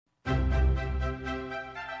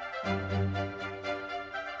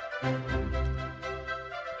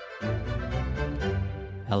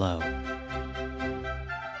Hello.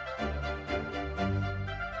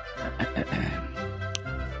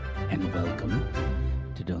 And welcome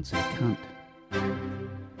to Don't Say Cunt.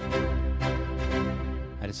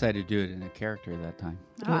 I decided to do it in a character that time.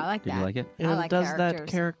 Oh, I like Did that. you like it? I And like does that characters.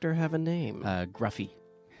 character have a name? Gruffy.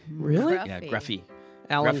 Really? Gruffy. Yeah, Gruffy.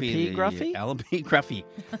 Alan Gruffy, P. Gruffy? Alan P. Gruffy.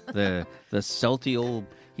 the salty old...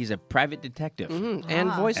 He's a private detective. Mm-hmm. And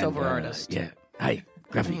voiceover And, artist. Yeah. Hi,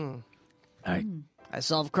 Gruffy. Mhm. Hi. I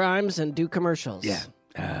solve crimes and do commercials. Yeah.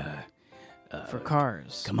 For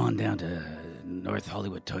cars. Come on down to North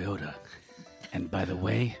Hollywood Toyota. And by the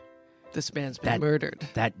way, This man's been murdered.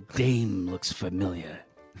 that dame looks familiar.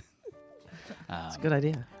 It's a good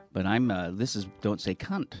idea. But I'm. This is Don't Say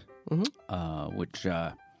Cunt, which,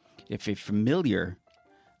 if you're familiar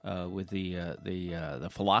with the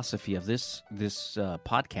philosophy of this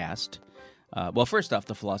podcast, well, first off,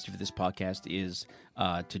 the philosophy of this podcast is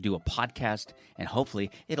to do a podcast, and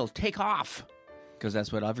hopefully it'll take off, because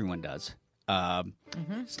that's what everyone does.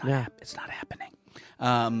 It's not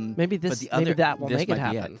happening. Maybe but this. the Maybe other, that will this make it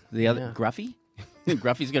might be happen. The other Yeah. Gruffy,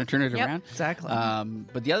 Gruffy's going to turn it Yep. around. Exactly.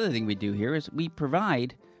 But the other thing we do here is we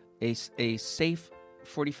provide a safe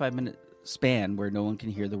 45-minute span where no one can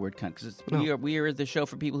hear the word cunt. Because we are the show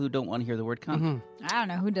for people who don't want to hear the word cunt. I don't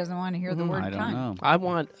know who doesn't want to hear the word I don't cunt. know. I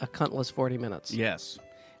want a cuntless 40 minutes. Yes.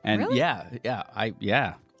 And Really?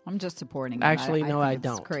 yeah. I'm just supporting. Actually, him. no, think I it's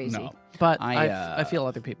don't. Crazy. No. But I I feel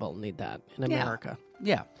other people need that in America.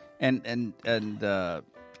 Yeah. And did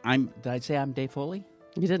I say I'm Dave Foley?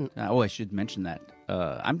 You didn't. I should mention that.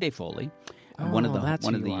 I'm Dave Foley. That's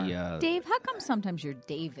who you the Dave, how come sometimes you're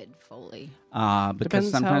David Foley? because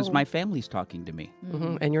Depends sometimes how- my family's talking to me.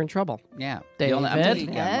 Mhm. And you're in trouble. Yeah. David? I'm only,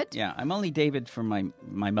 David? I'm only David for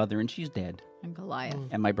my mother, and she's dead. And Goliath.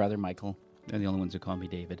 And my brother Michael. They're the only ones who call me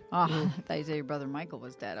David. Oh, I thought you said your brother Michael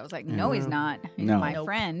was dead. I was like, no, he's not. He's No. my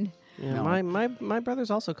friend. Yeah, No. my brothers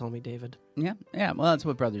also call me David. Yeah. Well, that's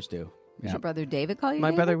what brothers do. Does Yeah. your brother David call you My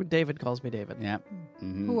David? brother David calls me David. Yeah.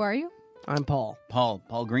 Mhm. Who are you? I'm Paul.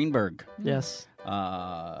 Paul Greenberg. Yes.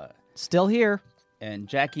 Still here. And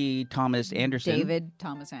Jackie Thomas Anderson. David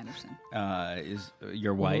Thomas Anderson. Is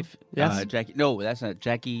your wife. Yes. Jackie. No, that's not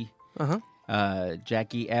Jackie.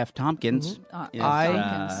 Jackie F. Tompkins. Is,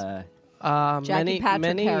 Tompkins. Jackie Patrick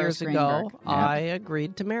many Harris years ago, Greenberg. I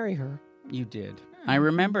agreed to marry her. You did. I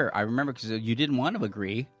remember because you didn't want to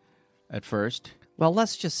agree at first. Well,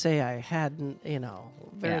 let's just say I had, very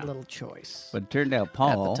Yeah. little choice. But it turned out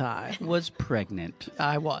Paul time. was pregnant.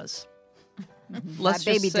 I was. That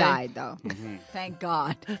baby died, though. Thank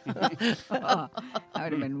God. That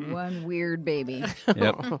would have been one weird baby.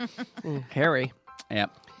 Yep. Harry.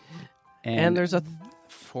 Yep. And there's a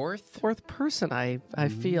fourth person, I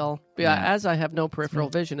feel. Yeah. As I have no peripheral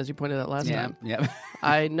vision, as you pointed out last time, Yep.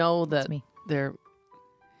 I know that me. there...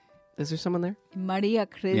 Is there someone there? Maria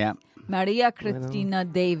Yeah. Cristina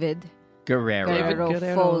David Guerrero. Guerrero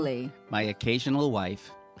Foley. My occasional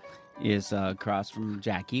wife is across from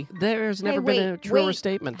Jackie. There's never Hey, been a wait, truer wait.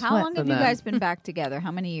 statement. How long have than you that. guys been back together?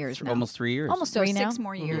 How many years For now? almost 3 years. Almost Three 6 now?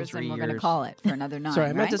 more years, 3 and we're going to years. call it for another 9. Sorry,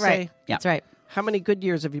 I meant right? to say, Yeah. That's right. how many good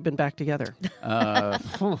years have you been back together?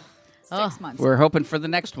 6 months. We're hoping for the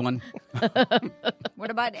next one. What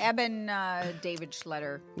about Eben David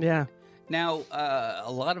Schletter? Yeah. Now, a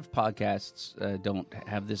lot of podcasts don't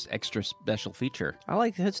have this extra special feature. I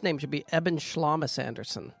like his name should be Eben Schlamus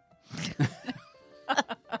Anderson.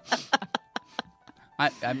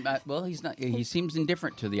 Well, he's not. He seems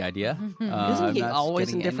indifferent to the idea. Isn't he not always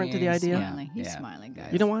getting indifferent to any- the idea? Yeah, Smiling. He's yeah. smiling, guys.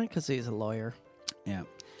 You know why? Because he's a lawyer. Yeah.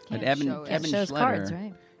 But Can't show Evan it. Shows Schletter, cards,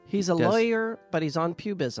 right? He's a Does- lawyer, but he's on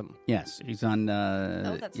pubism. Yes, he's on.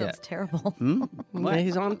 Oh, that sounds terrible. What?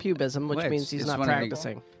 He's on pubism, which Well, means he's it's not one of the-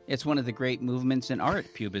 practicing. It's one of the great movements in art,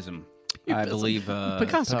 pubism. I believe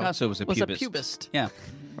Picasso was a was pubist. a pubist. Yeah.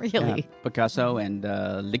 Really? Picasso and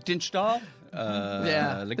Lichtenstein.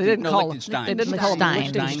 Yeah, Lichten- they didn't no, call Liechtenstein. They didn't call him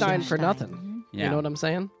Liechtenstein. Liechtenstein for Liechtenstein. nothing. Yeah. You know what I'm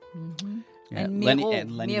saying? Yeah. And Lenny, Miro,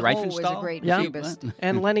 and Lenny Miro was a Riefenstahl. great Yeah. cubist.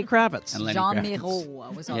 And Lenny Kravitz, And Lenny Jean Kravitz.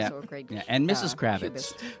 Miro was also a great Yeah, and Mrs. Kravitz.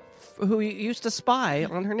 cubist. who used to spy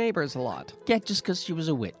on her neighbors a lot. Yeah, just because she was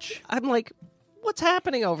a witch. I'm like, what's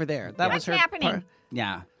happening over there? That was What's her happening? part.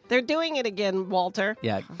 Yeah. They're doing it again, Walter.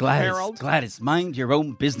 Yeah, Gladys. Harold. Gladys, mind your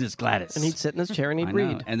own business, Gladys. And he'd sit in his chair and I he'd know.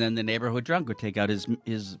 read. And then the neighborhood drunk would take out his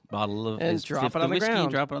bottle of And his drop fifth it on of the whiskey,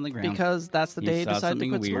 ground. drop it on the ground. Because that's the He day he saw decided to something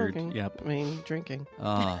quit weird. smoking. Yep. I mean, drinking.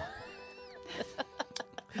 Oh,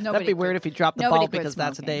 That'd be weird if he dropped the nobody ball quit because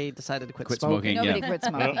that's the smoking. day he decided to quit, Quit smoking. smoking. Nobody Yeah. quit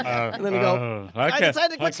smoking. And then you go, I can't-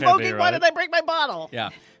 decided to quit that can't be smoking. Why right. did I break my bottle? yeah.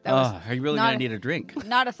 That was Are you really not going to a- need a drink?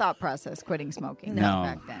 Not a thought process, quitting smoking No.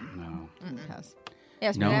 back then. No. Because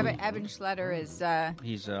Yes, No. but Evan Schletter is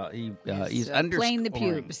He's playing the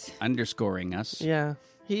pubes. underscoring us. Yeah.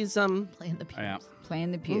 He's Playing the Yeah.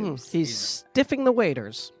 Playing the pubes. he's stiffing the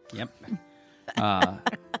waiters. Yep.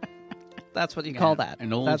 That's what you call that.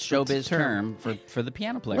 An old That's the showbiz term for the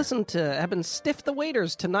piano player. Listen to Eben stiff the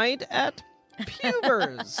waiters tonight at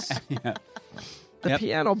Puber's. The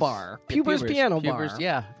piano bar. Puber's Piano Bar. Puber's,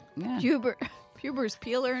 yeah. Puber's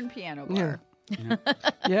Peeler and Piano Bar.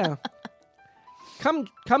 Yeah. Come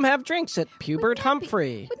have drinks at Pubert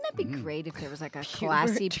Humphrey. Wouldn't that be great if there was like a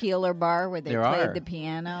classy peeler bar where they played the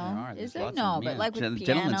piano? There's Is there? lots No, of them, but yeah. like with piano.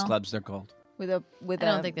 Gentlemen's clubs, they're called. With I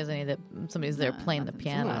don't think there's any that somebody's there playing the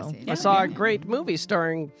piano. I saw a great movie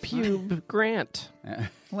starring Pube Grant.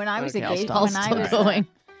 When I was a Okay, geisha, I'll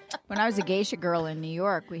when I was a geisha girl in New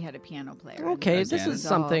York, we had a piano player. Okay, this is all-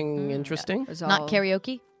 something interesting. It was Not all-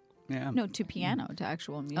 karaoke? Yeah. No, to piano, to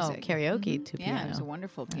actual music. Oh, karaoke to Yeah, piano. it was a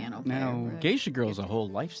wonderful piano player. Now, geisha girl's a whole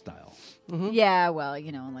lifestyle. Yeah, well,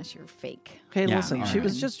 unless you're fake. Hey, Yeah, listen, all she right.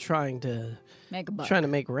 was just trying to Make a buck.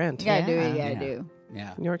 make rent. You gotta do what you Yeah. gotta do.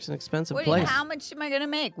 Yeah. New York's an expensive What place. how much am I going to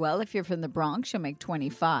make? Well, if you're from the Bronx, you'll make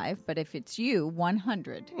 25. But if it's you,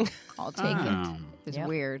 100. I'll take it. It's Yep.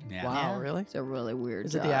 weird. Yeah. Wow, really? It's a really weird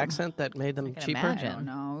Is it job. the accent that made them can cheaper? imagine. I don't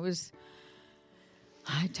know. It was.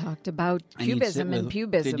 I talked about And you'd sit cubism and with-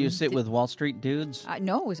 pubism. Did you sit with Wall Street dudes?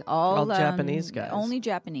 No, it was all Japanese guys. Only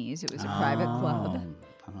Japanese. It was a private club.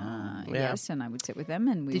 Yeah. Yes, and I would sit with them.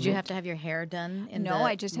 And we Did you would- have to have your hair done in No, the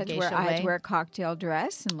I just had to wear. geisha I had to way? wear a cocktail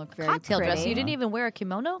dress and look very Cocktail pretty. dress. You didn't even wear a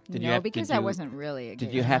kimono? Did you No, have- because did I you- wasn't really a Did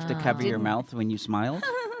geisha. you have to cover your Didn't- mouth when you smiled?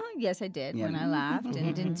 Yes, I did Yeah. when I laughed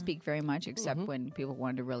and didn't speak very much except when people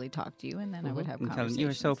wanted to really talk to you, and then I would have And tell them, conversations. you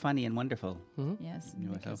were so funny and wonderful. Yes. You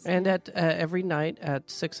were so And at every night at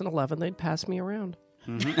 6 and 11, they'd pass me around.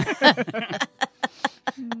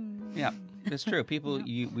 Yeah, that's true. People,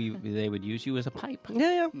 they would use you as a pipe.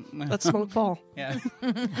 Yeah. Let's smoke ball. Yeah,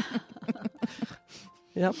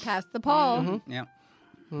 Yep. Pass the Paul. yeah.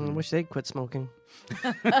 Wish they'd quit smoking.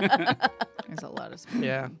 There's a lot of smoking.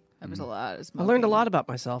 Yeah. There was a lot of I smoking. learned a lot about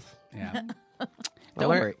myself. Yeah. I Don't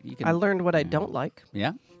learned, worry. You can, I learned what I don't like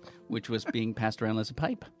yeah, which was being passed around as a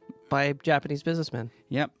pipe. by Japanese businessmen.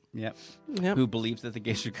 Yep. Yep. Who believes that the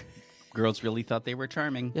geisha girls really thought they were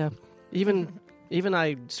charming. Yeah. Even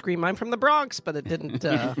I scream, I'm from the Bronx, but it didn't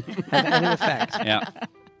have any effect. Yeah.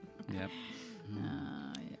 Yep.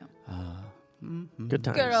 Good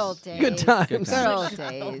times. Good old days. Good times.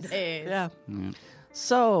 Good old days. Yeah. Mm.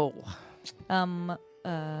 So, It's not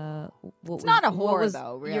a whore,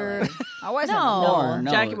 though, really. I wasn't No. a whore.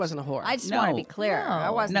 No, Jackie wasn't a whore. I just want to be clear. No. I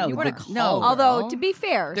wasn't. No, you weren't but- a no. call. Although, to be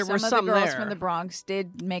fair, There were some of some the girls there. from the Bronx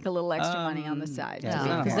did make a little extra money on the side. yeah, to be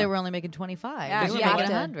no. Because fair. they were only making 25. Yeah, They were you have making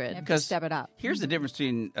to- 100. you have to Because step it up. Here's the difference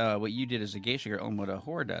between what you did as a geisha girl and what a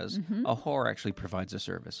whore does. A whore actually provides a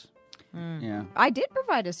service. Yeah. I did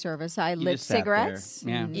provide a service. I lit just sat there. cigarettes,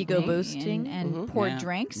 Yeah. and- Ego boosting. and poured Yeah.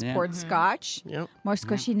 drinks, Yeah. poured scotch, Yep. more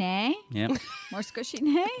scotchinet, Yep. more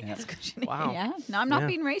scotchinet. Yep. Wow. Yeah, no, I'm not Yeah.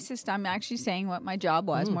 being racist. I'm actually saying what my job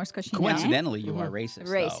was. More scotchinet. Coincidentally, you are racist.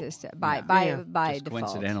 though. Racist by Yeah. by Yeah. by Just default.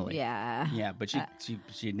 coincidentally. Yeah. Yeah, but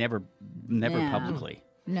she never Yeah. publicly.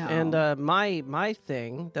 No. and my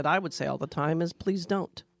thing that I would say all the time is please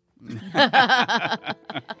don't.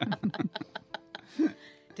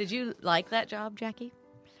 Did you like that job, Jackie?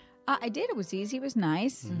 I did. It was easy. It was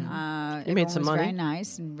nice. You Everyone made some was money? very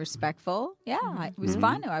nice and respectful. Yeah, it was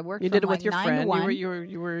fun. I worked. You from did it with like your 9 friend. To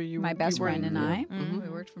 1. You My best were- friend and I. We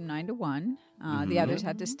worked from 9 to 1. The others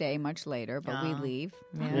had to stay much later, but we leave.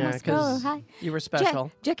 Yeah, Let's go. because Hi. you were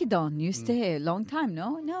special. Jackie Dawn, you stay a long time.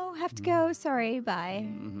 No, have to go. Sorry, bye.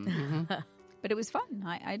 But it was fun.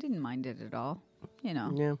 I didn't mind it at all. Yeah.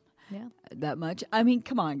 Yeah. That much. I mean,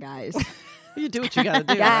 come on, guys. You do what you got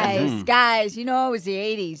to do. right? guys, it was the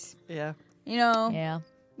 80s. Yeah. Yeah.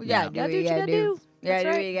 We gotta do Gotta what do you what you gotta gotta do. do. You gotta do That's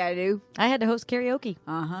what right. you gotta do. I had to host karaoke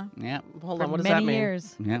Uh-huh. Yeah. Hold for on. What does many that mean?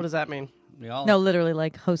 years. Yeah. What does that mean? We all No, literally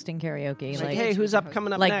like hosting karaoke. Like, Like, hey, who's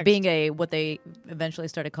coming up like next? being what they eventually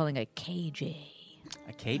started calling a KJ.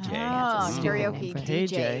 a KJ. Oh, stupid karaoke name for it. DJ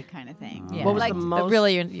KJ. kind of thing. Yeah. What was like, the But most?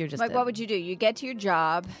 really, you're just like what would you do? You get to your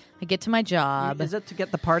job. I get to my job. Is it to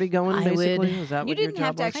get the party going? I would- Basically, is that You what your didn't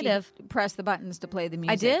have job to was? actually Kind of. press the buttons to play the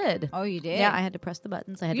music. I did. Oh, you did? Yeah, I had to press the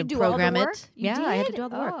buttons. I had You to do all the program work? it. You Yeah, I had to did? do all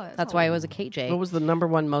the work. Oh, that's That's all why I right. was a KJ. What was the number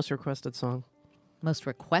one most requested song, Most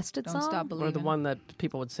requested Don't song? stop or believing. the one that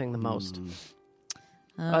people would sing the most?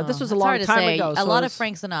 Oh, this was a that's long hard to time say. ago, A so lot of it's-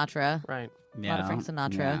 Frank Sinatra. Right. A lot of Frank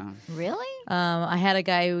Sinatra. Yeah. Really? I had a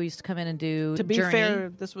guy who used to come in and do To be Journey. fair,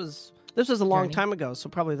 this was This was a long Journey. time ago, so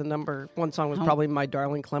probably the number one song was probably "My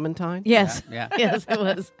Darling Clementine." Yes. Yeah. Yes, it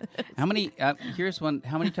was. How many? Here's one.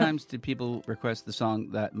 How many times did people request the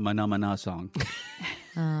song, that Mana Mana song?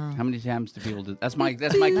 How many times do people do? That's my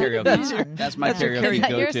karaoke. That's my karaoke Is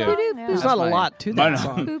that your go-to. song? There's Yeah. not a lot to that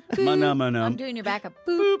song. Boop, boop. Mana Mana. I'm doing your backup.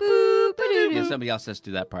 Boop, boop, ba-doo-doo. Yeah, somebody else has to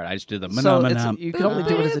do that part. I just do the Mana So Mana. you can only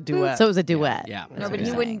do it as a duet. So it was a duet. Yeah. No, but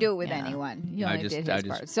he wouldn't do it with anyone. He I only just- did I his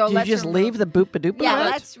just- part. So do you let's just remove- leave the boop a doop? Yeah,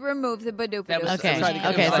 let's remove the badoop. That was Okay. trying to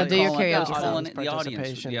Okay, get so like do your calling- karaoke calling song. the audience.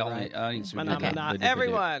 Participation, The right. audience would do Mana, that. mana, They did it.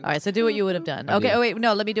 everyone. All right, so do what you would have done. I Okay, did. oh wait,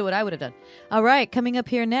 no, let me do what I would have done. All right, coming up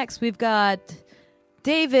here next, we've got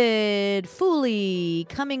David Foley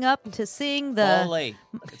coming up to sing the Foley.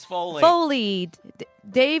 It's Foley. Foley.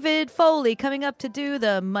 David Foley coming up to do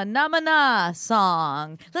the Mana Mana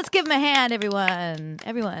song. Let's give him a hand, everyone.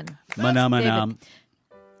 Everyone. Mana Mana. David.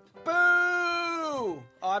 Boo!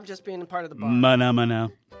 Oh, I'm just being a part of the bar. Mana Mana.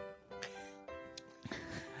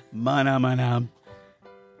 Mana Mana.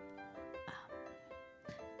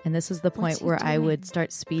 And this is the point he where I doing? would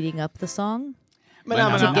start speeding up the song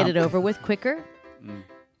Mana to Mana. get it over with quicker.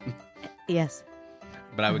 Yes.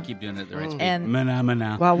 But I would keep doing it at the right speed. And- Mana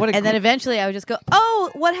Mana. Wow, what a And then eventually I would just go,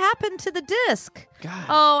 oh, what happened to the disc? God.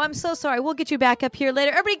 Oh, I'm so sorry. We'll get you back up here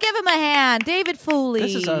later. Everybody give him a hand. David Foley.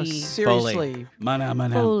 This is a seriously. Foley. Mana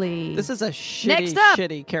Mana. Foley. This is a shitty, Next up.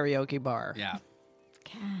 shitty karaoke bar. Yeah.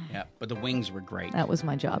 Yeah. But the wings were great. That was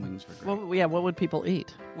my The job. wings were great. Well, yeah, what would people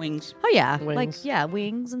eat? Wings. Oh, yeah. Wings. Like, yeah,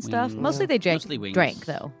 wings and stuff. Wings. Mostly they drank, Mostly wings. drank,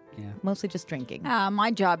 though. Yeah. Mostly just drinking.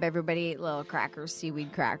 My job, everybody ate little crackers,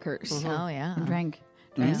 seaweed crackers. Oh, yeah. And drank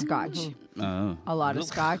scotch. Oh. A lot of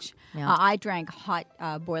scotch. Yeah. I drank hot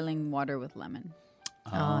boiling water with lemon.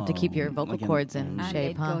 Oh, to keep your vocal like in- cords in And shape,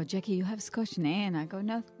 they'd huh? go, Jackie, you have scotch? Nah. And I go,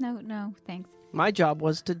 no, thanks. My job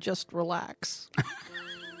was to just relax.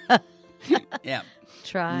 Yeah.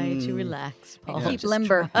 Try to relax, Paul. Keep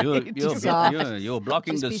limber. You're, soft. you're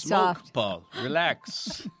blocking Just the be smoke, soft. Paul.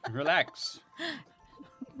 Relax. Relax.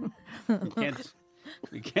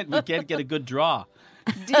 We can't get a good draw.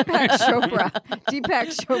 Deepak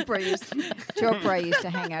Chopra used to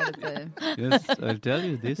hang out at the. Yes, I'll tell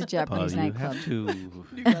you this, The Japanese Paul. You nightclub. have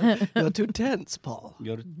to. You're too tense, Paul.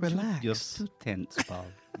 Relax. Relax. You're too tense, Paul.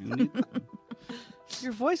 You need,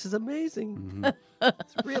 Your voice is amazing. Mm-hmm.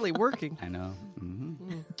 It's really working. I know. Hmm.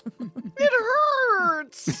 It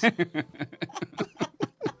hurts. It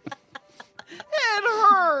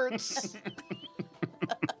hurts.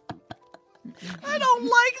 I don't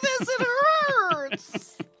like this. It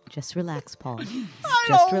hurts. Just relax, Paul. I Just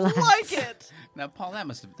don't relax. like it. Now, Paul, that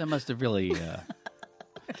must have really.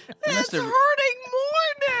 It's hurting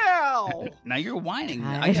more now. Now you're whining.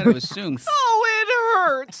 God. I got to assume. Oh, it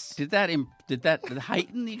hurts. Did that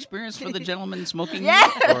heighten the experience for the gentleman smoking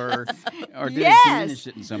Yes. meat, or did Yes. it diminish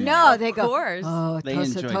it in some way? No, they go. course. Oh, They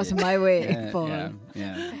toss enjoyed it. my way. Yeah, Paul." yeah,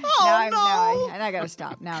 yeah, Oh, no. And I gotta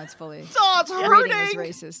stop. Now it's fully. Oh, it's Reading is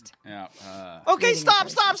hurting. racist. yeah. Okay, Reading is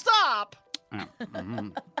stop. Yeah,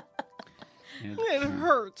 mhm. It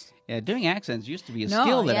hurts. Yeah, doing accents used to be a No,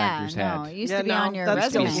 skill that yeah, actors no, had. it used Yeah, to be no, on your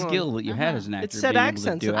that's It resume. was a skill that you had as an actor. It said being able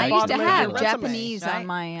accents to do at the I bottom used to of your have resume. Japanese on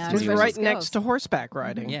my. It was special right skills. next to horseback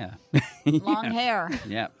riding. Yeah. Long hair.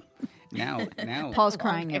 Yeah. Now, Paul's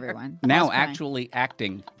crying. Everyone. now, Paul's crying. actually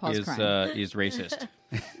acting Paul's is crying. is racist.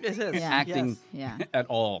 It is. Yeah. Acting Yeah. at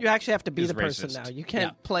all. You actually have to be is the person racist. now. You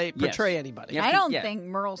can't Yeah. portray Yes. anybody. You have I to- don't yeah. think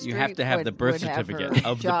Meryl Streep You have to have would, the birth would have certificate her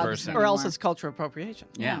of the jobs person. Or else anymore. it's cultural appropriation.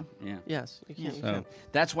 Yeah, yeah. Yes. You can't. You So can't.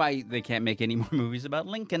 that's why they can't make any more movies about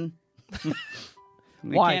Lincoln. They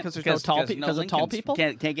Why? can't- 'Cause there's no tall pe- 'cause of tall Lincolns people?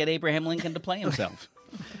 Can't get Abraham Lincoln to play himself.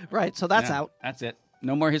 Right. So that's Yeah, out. That's it.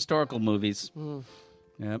 No more historical movies.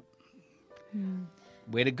 Yep.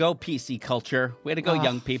 Way to go, PC culture. Way to go,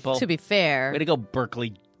 young people. To be fair, Way to go,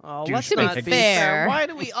 Berkeley. Oh, Douchebags. let's To be not be fair. fair. Why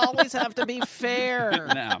do we always have to be fair?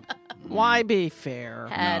 No. Why be fair?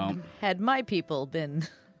 had my people been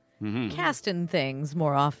cast in things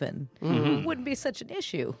more often, wouldn't be such an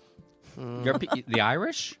issue. The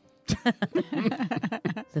Irish?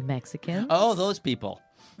 The Mexicans Oh, those people.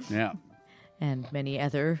 Yeah. and many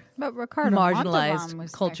other But Ricardo marginalized Montalban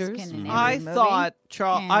was cultures. Mexican in I every movie. thought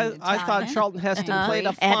And I thought Italian. Charlton Heston played a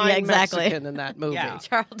And- fine exactly. Mexican in that movie. Yeah.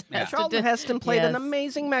 Charlton Yeah. Heston. Charlton Heston played an Yes.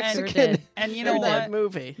 amazing Sure Mexican did. And you know in that what?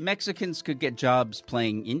 movie. Mexicans could get jobs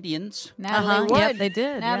playing Indians. Natalie Wood. Yep, they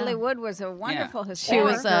did. Natalie yeah. Wood was a wonderful She Hispanic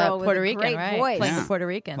was girl with Puerto a Rican, great right? voice. Playing Yeah. the Puerto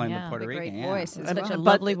Rican. Playing yeah. the Puerto A great Rican, yeah. voice as Such well. a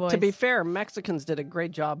lovely voice. To be fair, Mexicans did a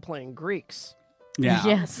great job playing Greeks. Yeah.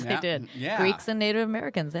 Yes, Yeah. they did. Yeah. Greeks and Native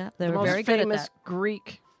Americans. Yeah, they The were most very good at famous that.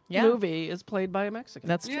 Greek Yeah. movie is played by a Mexican.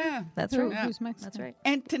 That's true. Yeah. That's Who- right. Who's Mexican? That's right.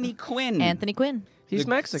 Anthony Quinn. Anthony Quinn. He's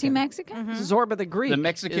Mexican. Is he Mexican? Mm-hmm. Zorba the Greek The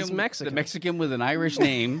Mexican, is Mexican. The Mexican with an Irish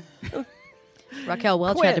name. Quinn. Raquel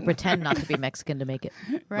Welch had to pretend not to be Mexican to make it.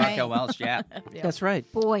 Right. Raquel Welch, yeah. That's right.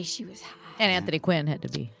 Boy, she was hot. And Anthony Quinn had to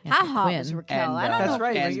be. How Anthony hot Quinn. was Raquel? And, I don't know. That's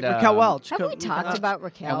right. And, Raquel Welch. Have we talked about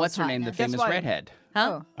Raquel? And what's her name? The famous why- redhead.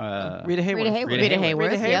 Huh? Rita Hayworth. Rita Hayworth. Rita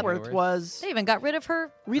Hayworth. Rita Yep. Hayworth was... They even got rid of her.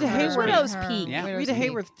 Rita Her- Hayworth. Widow's her- peak. Yeah. Rita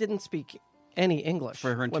Hayworth didn't speak any English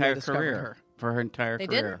For her when they entire discovered career. her. For her entire They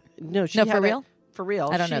career. No, she No, had for real? For real.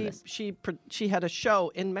 I don't know this. She had a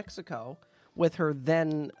show in Mexico with her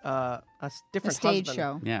then different A stage husband.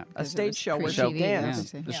 show. Yeah. A stage show where pre-TV, she Yeah. danced.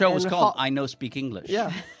 obviously. The show was And called Hol- I Know Speak English.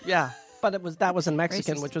 Yeah, yeah. But that was in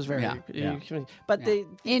Mexican, Racist. which was very. Yeah. But they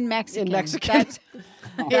In Mexican. in Mexican.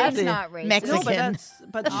 That's the- not racist. Mexican. No, but that's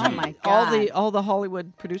but Oh she- my all the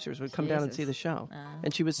Hollywood producers would come down and Jesus. see the show,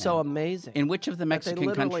 and she was so amazing. In which of the that they Mexican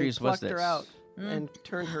literally countries was plucked this? her out and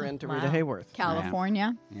turned her into Wow. Rita Hayworth.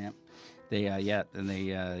 California. Yeah. They and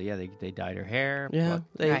they dyed her hair. Yeah,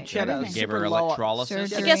 they Right. she had a They Gave her super low-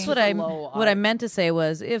 electrolysis. Surgery. I guess what super I low what I eye- meant to say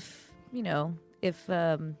was if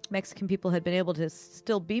Mexican people had been able to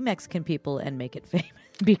still be Mexican people and make it famous,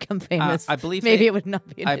 become famous, I believe maybe they- it would not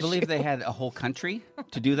be. An I issue. believe they had a whole country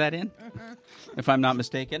to do that in, if I'm not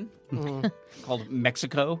mistaken, called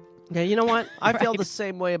Mexico. Yeah, you know what? I feel the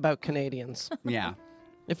same way about Canadians. Yeah,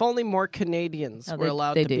 If only more Canadians No, were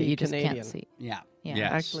allowed they to do. be You just Canadian. can't see. yeah, Yeah.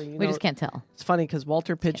 Yes. Actually, We just can't tell. It's funny because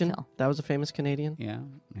Walter Pigeon, tell. that was a famous Canadian. Yeah,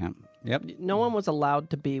 yeah, yep. No one was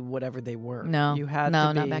allowed to be whatever they were. No, you had no,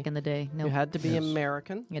 to be, not back in the day. No, You had to be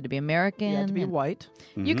American. You had to be American. You had to be and- white.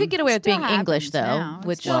 You could get away with Still being English, happens though, now. It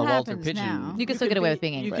which still Well, Walter happens Pigeon- now. you could still get away with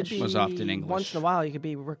being You English. could be, Was often English. Once in a while, you could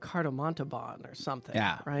be Ricardo Montalban or something.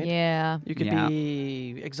 Yeah. Right? Yeah, You could Yeah.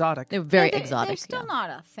 be exotic. they're very They're exotic. still yeah. not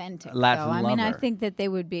authentic. Latin though. I mean, I lover. think that they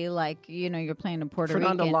would be like, you're playing a Puerto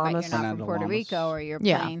Fernando Rican, but Lamas. you're not Fernando from Puerto Lamas. Rico, or you're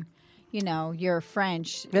Yeah. playing, you're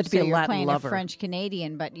French. You have to be so a you're Latin playing lover. a French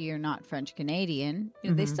Canadian, but you're not French Canadian.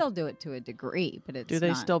 They still do it to a degree, but it's Do they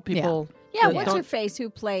not. still people? Yeah, that what's don't- her face who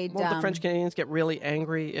played? Won't the French Canadians get really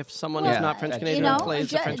angry if someone Well, who's not French you Canadian you know, plays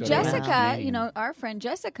Je- the French Canadian? Jessica, Canadian. our friend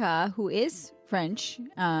Jessica, who is French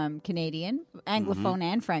Canadian, Anglophone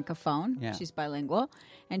and Francophone. Yeah. She's bilingual,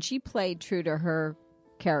 and she played true to her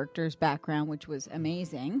character's background, which was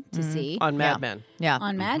amazing to see On Mad Yeah. Men. Yeah,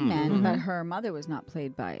 on Mad Men. But her mother was not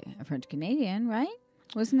played by a French Canadian, right?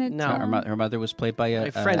 Wasn't it? No. Her mother was played by a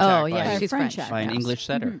A French Oh, actor. yeah, by a she's French French. by an actress. English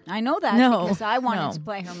setter. I know that No, because I wanted no. to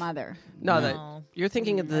play her mother. No, No. that you're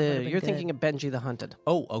thinking of That would've the been you're good. thinking of Benji the Hunted.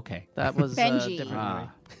 Oh, okay. That was Benji. different. movie.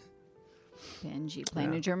 Ah, Benji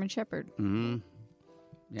playing a German Shepherd.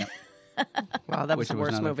 yeah. Wow, that was Which the was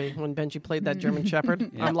worst not a- movie when Benji played that German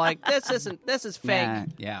Shepherd. I'm like, this is fake. Nah,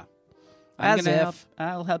 yeah. As if.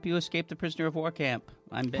 I'll help you escape the prisoner of war camp.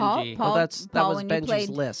 I'm Paul, Benji. Paul, Well, that Paul, was when you Benji's played-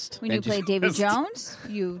 list. When you Benji's played Davy list. Jones,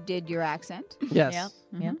 you did your accent Yes. yeah,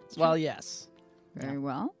 yeah. Well, yes. very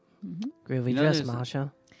well. Groovy You know, dress, there's-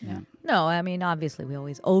 Masha. Yeah. No, I mean obviously we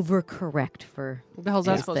always overcorrect for. What the hell's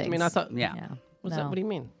that these supposed to mean? I things. thought. Yeah. Yeah. What's no. that? What do you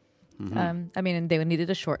mean? I mean, and they needed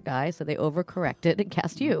a short guy, so they overcorrected and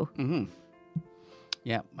cast you.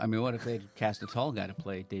 Yeah. I mean, what if they cast a tall guy to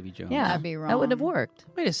play Davy Jones? Yeah, That'd be that wouldn't have wrong. worked.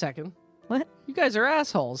 Wait a second. What? You guys are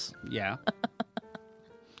assholes. Yeah.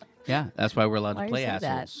 Yeah. That's why we're allowed Why to you play say that?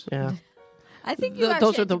 assholes. Yeah. I think you Those actually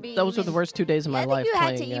are the had to be those are even- the worst 2 days of my I life think you had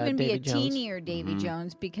to playing even be Davy a Jones. teenier Davy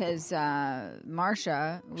Jones because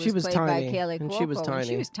Marsha was, She was played tiny, by Kaylee and she was Cuoco, and she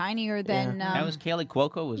tiny. was tinier than. That was Kaylee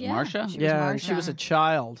Cuoco. Was yeah, Marsha? she was Yeah, Marsha. and she was a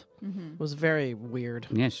child. It was very weird.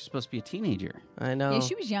 Yeah, she's supposed to be a teenager. I know. Yeah,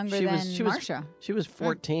 she was younger She than was- she was- Marsha. She was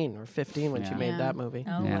 14 or 15 when she Yeah. made Yeah. that movie.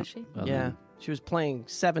 Oh, Yeah. was she? Well, Yeah, then- she was playing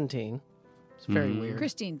 17. It's very weird.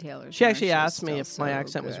 Christine Taylor. She actually Marsha is asked me still if my so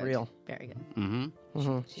accent was good. real, Very good.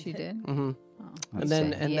 Mm-hmm. She did. and You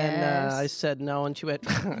then said and yes. then I said no, and she went,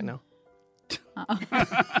 I know.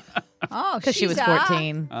 Oh, Because she was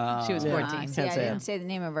 14. she was Yeah. 14. See, Can't I say didn't it. say the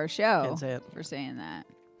name of our show Can't say it. for saying that.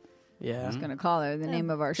 Yeah. I was going to call her the name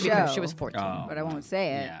of our To be fair, show. she was 14. Oh. but I won't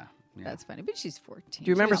say it. Yeah. Yeah. That's funny. But she's 14. Do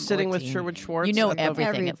you remember She's sitting with 14. Sherwood Schwartz? You know at the-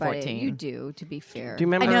 everything at Everybody, 14. You do, to be fair. Do you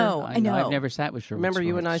remember? I know. I've never sat with Sherwood. Remember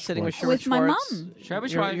you and I Schwartz. sitting with Schwartz. Sherwood With my Schwartz? mom.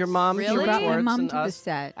 Sherwood Your Schwartz. mom, Really? Sherwood Brought my Schwartz, mom and to the us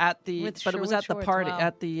set. at the, With but it was Sherwood at the Schwartz, party wow.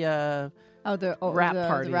 at the rap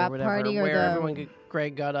party the rap or whatever, party or where the everyone.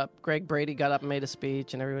 Greg Brady got up and made a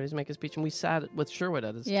speech, and everybody was making a speech, and we sat with Sherwood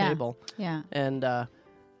at his Yeah. table, yeah. and I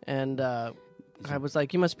was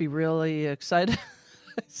like, "You must be really excited."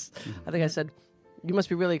 I think I said, "You must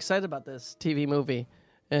be really excited about this TV movie,"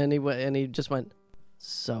 and he just went,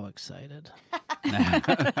 "So excited."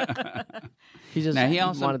 He just Now he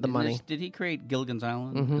also wanted the money. Did he create Gilligan's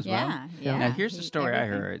Island as well? Yeah, yeah. Now here's the story I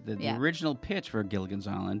everything. heard. The Yeah. original pitch for Gilligan's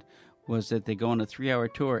Island was that they go on a 3-hour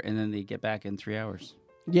tour and then they get back in 3 hours.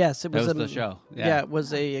 Yes, it That was was the show. Yeah, it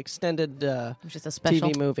was a extended It was just a special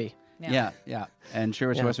TV movie. Yeah. And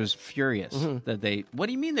Sherwood Schwartz was furious that they. What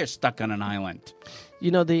do you mean they're stuck on an island?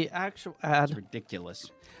 You know, the actual ad. It's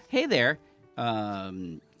ridiculous. Hey there, are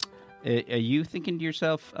you thinking to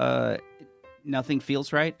yourself, nothing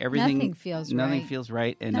feels right? Everything Nothing feels nothing right. feels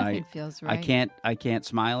right, and Nothing feels right. I can't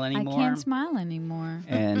smile anymore. I can't smile anymore.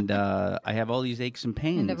 And I have all these aches and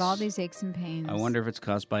pains. And of all these aches and pains. I wonder if it's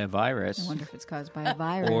caused by a virus. I wonder if it's caused by a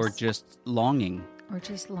virus. Or just longing. Or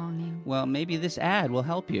just longing. Well, maybe this ad will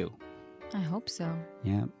help you. I hope so.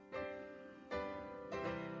 Yeah.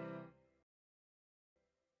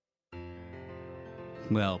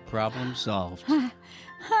 Well, problem solved.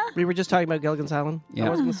 We were just talking about Gilligan's Island. Yeah. I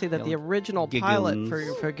was going to say that the original pilot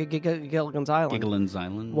for Gilligan's Island Gilligan's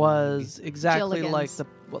Island was exactly Gilligan's.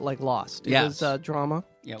 like Lost. It Yes. was drama.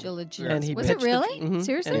 Yeah. And he Was it pitched really? Mhm.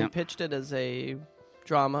 Seriously? And he pitched it as a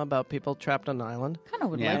drama about people trapped on an island. Kind of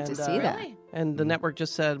would Yeah. like to And, see that. And the network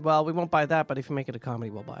just said, well, we won't buy that, but if you make it a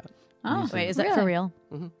comedy, we'll buy it. Oh, Wait, is that for real?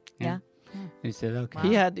 Yeah. He said,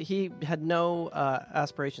 okay. He had no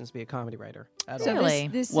aspirations to be a comedy writer at So all. Really?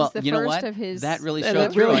 this Well, is the you know first what? of his... That really And showed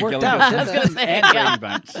it through really on worked Gilligan's out. I was gonna Island say, and yeah. Brady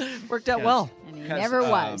Bunch. Worked out well. And he 'Cause, never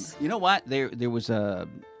was. You know what? There was a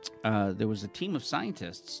team of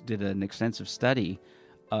scientists did an extensive study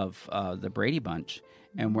of the Brady Bunch,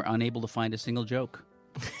 and were unable to find a single joke.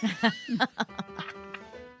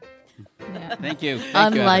 Yeah. Thank you.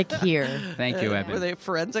 Thank you, Unlike Evan. here. Thank you, Evan. Were they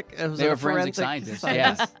forensic? It was They a were forensic scientists.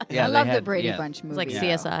 Yeah. I love the had- Brady yeah. Bunch movie. It's like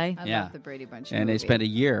Yeah. CSI. I Yeah. love the Brady Bunch And movie. they spent a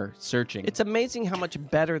year searching. It's amazing how much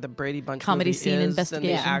better the Brady Bunch Comedy movie scene is than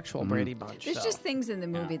investigation. the actual Mm-hmm. Brady Bunch. There's though. just things in the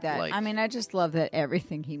movie that Like- I mean, I just love that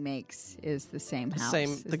everything he makes is the same house.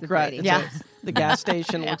 same. as The Brady it's Yeah. house. the gas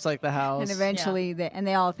station looks like the house. And eventually,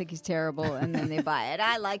 they all think he's terrible, and then they buy it.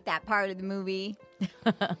 I like that part of the movie.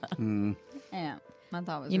 Yeah, I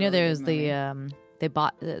thought it was. You a know, really there's good the movie. they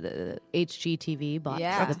bought the HGTV bought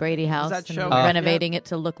Yeah. the Brady house that and show they're out renovating it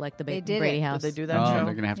to look like the They did Brady it. house. Did they do that oh, show?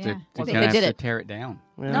 they're gonna have Yeah. to. I They're think gonna they did have it. to tear it down.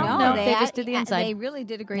 Yeah. No, they just did the inside. They really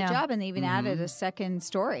did a great Yeah. job, and they even added a second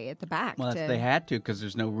story at the back. Well, to- they had to because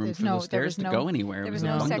there's no room There's for no- those there stairs was to no- go anywhere. There It was a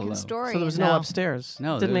no bungalow. second story. So there was No. no upstairs.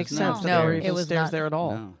 No, didn't there make was sense. no. that No, there were it even was stairs not. there at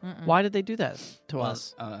all. No. Why did they do that to Well,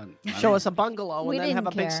 us? I Show mean- us a bungalow We and then have a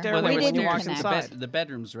didn't big care. stairway Well, We when you didn't walk connect. inside. The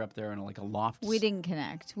bedrooms are up there in like a loft. We didn't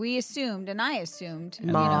connect. We assumed, and I assumed, you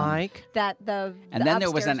know, Mike. that the And then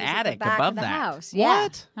there was an upstairs at attic the back above of the that. house. Yeah.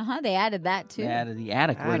 What? They added that too. They added the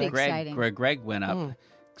attic where Pretty Greg, exciting. where Greg went up,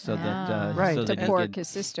 so that Right. so To that he Pork could- his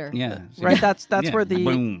sister. Yeah, so Right, he- that's yeah, where the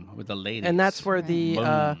boom with the ladies, and that's where the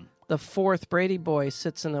Boom. the fourth Brady boy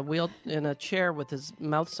sits in a chair with his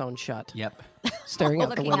mouth sewn shut, Yep. staring out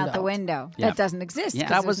the Looking window. out the window. Yeah. That doesn't exist. Yeah. 'cause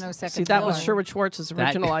That was there's no second see that was floor. Sherwood Schwartz's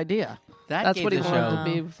original idea. That That's gave what he the wanted show.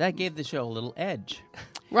 to be. That gave the show a little edge,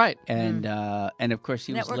 Right. and of course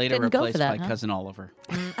he was Network later didn't go for replaced that, by huh? Cousin Oliver.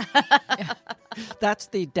 That's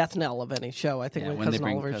the death knell of any show. I think Yeah, when when they Cousin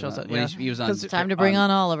bring Oliver Cousin shows up. when Yeah. he was on 'Cause Time to bring on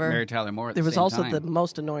Oliver. Mary Tyler Moore. At There the was same also time. the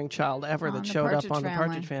most annoying child ever On that the showed up Partridge on the Family.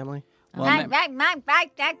 Partridge Family. Well, That then- kid.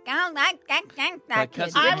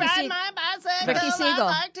 cousin- Ricky Se- bicycle. Ricky Siegel.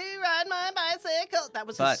 I like to ride my bicycle. That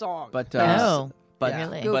was his song. But Oh, but Yeah.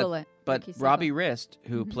 really? Google it. But Ricky Siegel. Robbie Rist,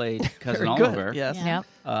 who played Cousin Very good, Oliver, yes. Yep.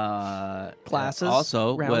 Glasses,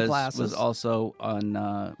 also round was glasses. also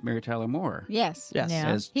on Mary Tyler Moore. Yes. Yes. Yeah.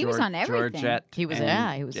 As He was George- on everything. Georgette He was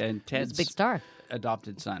and, he was and he was Ted's a big star.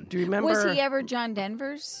 adopted son. Do you remember? Was he ever John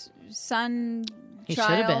Denver's son? He should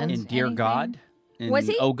child, have been. In Dear anything? God? In Was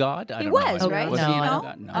he? Oh God? I He don't was, know. right? Was No, he in I Oh don't-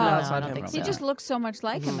 God? No, no, I I don't don't think think so. He just looked so much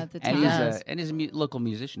like him at the And time. he's does. and he's a local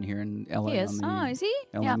musician here in LA. He is. On the Oh, is he?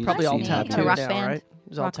 LA Yeah, music Probably all scene. Fascinating. tattooed rock now, band. right?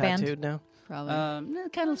 He's all Rock band. tattooed now. Probably.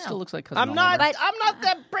 Kind of still looks like Cousin I'm not. Oliver. I'm not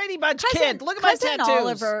that Brady Bunch kid. Look at my Cousin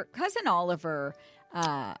tattoos. Cousin Oliver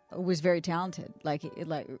was very talented, like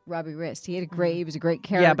Robbie Rist. He had a great. He was a great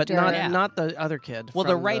character. Yeah, but not Yeah. not the other kid. Well, from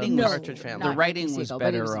the writing the was Partridge Family. the Not writing Ricky was Siegel, but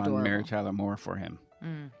he better was on adorable. Mary Tyler Moore for him.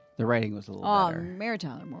 The writing was a little Oh, better. Mary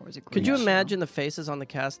Tyler Moore was a great. Could you show. imagine the faces on the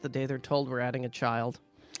cast the day they're told we're adding a child?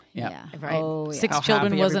 Yeah. Right. Oh, yeah. 6 How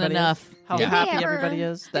children happy wasn't everybody is? enough. How Did they happy ever- everybody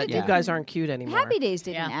is that did you they- guys aren't cute anymore. Happy Days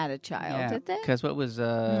didn't Yeah. add a child, Yeah, did they? because what was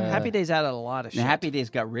Happy Days added a lot of the shit. Happy Days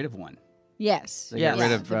got rid of one. Yes. They Yes. got rid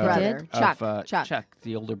Yeah, of the brother. of, Chuck.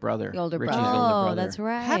 the older brother. The older Richie's brother. older Oh, brother. that's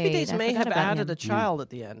right. Happy Days I may forgot have about added him. a child at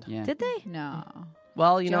the end. Yeah. Did they? No.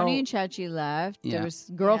 Well, Joni and Chachi left. Yeah. There was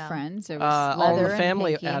girlfriends. There was All in Leather the and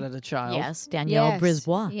family Pinky. added a child. Yes, Danielle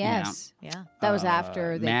Brisbois. Yes. Yeah. That was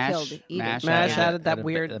after they Mash- killed Edith. Mash Mash Had added that a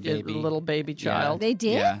weird baby. little baby child. They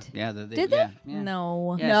did? Yeah. Did they? Yeah.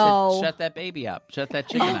 No. Yeah, No. Shut that baby up. Shut that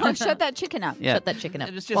chicken Oh, up. shut that chicken up. Yeah. Shut that chicken up.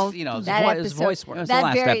 It was just, Well, That his episode, voice work. It was the that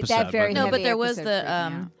last very, episode, that very but- No, but heavy there was episode the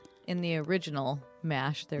freaked me out. in the original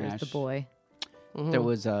MASH. There was the MASH. boy there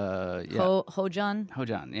was Hojan.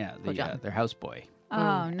 Hojan, yeah, Hojan. their houseboy.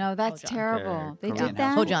 Oh, no, that's Hojan. terrible. They Their Korean did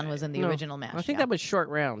that? Hojan was in the No. original MASH. I think yeah. that was Short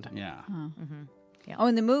Round. Yeah, Oh,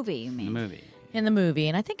 in the movie, you in mean? the movie. in the movie,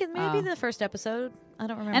 and I think it may be Oh. the first episode. I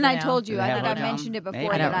don't remember. And I now. told you, Did they I have think I Hojan? mentioned it before,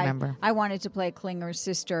 Maybe. I don't that remember. I wanted to play Klinger's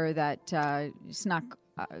sister that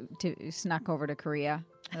snuck over to Korea.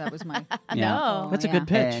 That was my. No. That's a yeah. good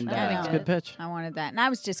pitch. And, That's a good pitch. I wanted that, and I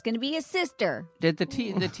was just going to be his sister. Did the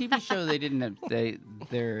TV show they didn't have they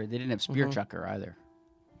didn't have Spear Chucker either.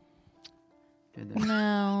 Did they?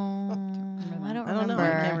 No, I don't I don't know. remember.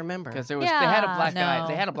 I can't remember. Because they had a Yeah, black guy. no.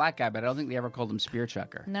 They had a black guy, but I don't think they ever called him Spear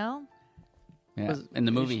Chucker. No, Yeah. In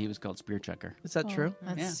the movie, he was called Spear Chucker. Is that true?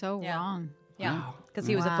 That's Yeah. so Yeah. wrong. yeah, because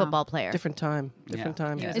he was a Wow. football player. Different time. Different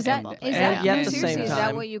time. Yeah. Is that And- is and- that yet at the seriously, same is that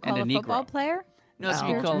time, what you and call a a Negro. football player? No, it's No.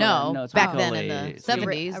 what we call No, no, it's back what we then call in a- the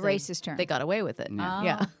 70s, a they- racist term. They got away with it. Yeah. Oh,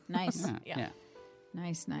 Yeah. nice, Yeah.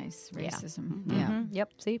 nice Yeah. racism. Yeah. Yeah.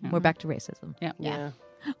 Yep. See, we're back to racism. Yeah. Yeah.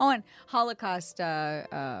 Oh, and Holocaust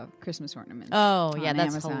Christmas ornaments. Oh, yeah, on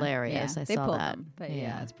that's Amazon. hilarious. Yeah, I they saw pulled that. them, but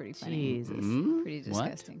yeah, it's pretty funny. Jesus. Pretty What?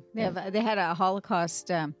 disgusting. They had a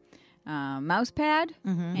Holocaust mouse pad,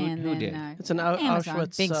 and Who then did? It's an Amazon.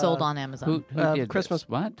 Auschwitz. Being sold on Amazon. Who did Christmas this?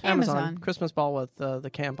 What? Amazon. Amazon. Christmas ball with the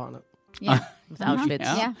camp on it. Yeah, With Auschwitz.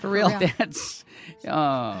 yeah, For real. That's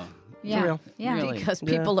oh yeah, real. yeah. Really? Because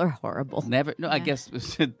people are horrible. never. No, I Yeah. guess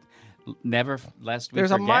never. Lest we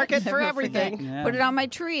There's a forget. market for Never everything. forget. Yeah. Put it on my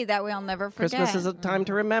tree. That way I'll never forget. Christmas is a time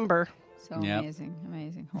to remember. so Yep.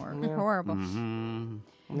 amazing, horrible. Mhm.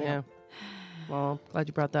 Yeah. Well, glad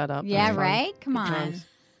you brought that up. Yeah, That's fun. right. Come on. times.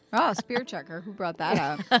 Oh, Spear Chucker. Who brought that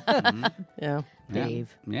up? Yeah. Yeah.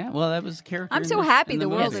 Dave. Yeah. Well, that was a character. I'm in so the- happy in the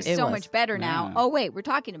world movie. is It so was. much better now. Yeah. Oh wait, we're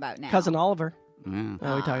talking about now. Cousin Oliver. Yeah.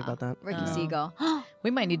 Oh, we talked about that. Ricky Siegel. We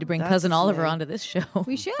might need to bring That's Cousin his Oliver name. onto this show.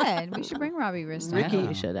 We should. We should bring Robbie Rist. Ricky- Yeah.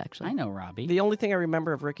 We should actually. I know Robbie. The only thing I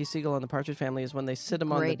remember of Ricky Siegel and the Partridge Family is when they sit him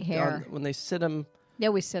Great on the hair. when they sit him. Yeah,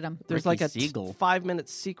 we sit him. There's Ricky like a Siegel. 5-minute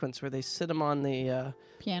sequence where they sit him on the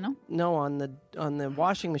Piano. on the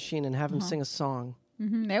washing machine and have him sing a song.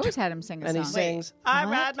 They always had him sing a And he song. sings, "I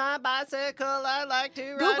what? ride my bicycle. I like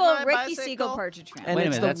to ride Google my Ricky bicycle." Siegel Partridge Family. And Wait a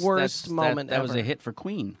it's minute, the worst moment that was ever. a hit for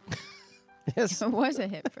Queen. Yes, It was a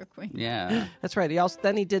hit for Queen. Yeah. that's right. He also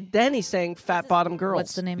then he sang "Fat Bottom Girls."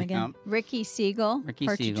 What's the name again? Ricky Siegel. Ricky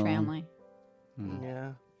Partridge Siegel. Family.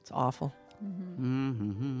 Yeah, it's awful.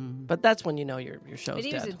 Mm-hmm. But that's when you know your show's But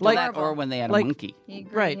he was dead. a Like Horrible. Or when they had a Like- monkey. He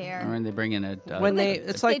had Right. great Or hair. when they bring in a. when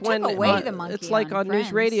it's like They when took away the monkey it's like on on News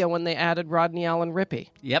Friends. Radio when they added Rodney Allen Rippey.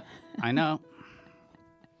 Yep, I know.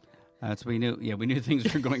 That's we knew. Yeah, we knew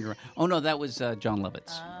things were going wrong. Oh no, that was John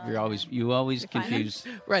Lovitz. You always find him? confuse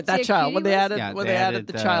Right, See that a child when cutie they list? added Yeah, when they they added added,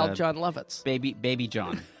 the child uh, John Lovitz. baby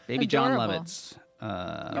John, baby John Adorable. Lovitz.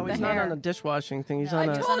 Oh, he's the not hair. on a dishwashing thing. He's I on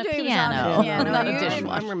a. told a you he was piano. on the piano. Not a You didn't-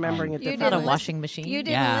 dishwasher. I'm remembering it You differently. Not a didn't washing machine. You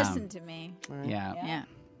didn't Yeah. listen to me. Yeah. Yeah.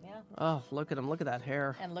 Oh, look at him! Look at that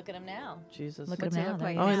hair. And look at him now. Jesus. Look What's at he him look now.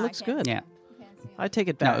 like Oh, he now? looks I can't- good. Yeah. I take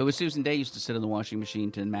it back. No, it was Susan Day used to sit in the washing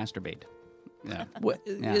machine to masturbate. Yeah.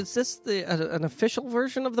 Yeah. Is this an official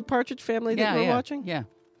version of the Partridge Family that we're watching? Yeah.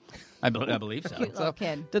 I believe so. Cute little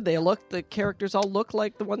kid. Did they look? The characters all look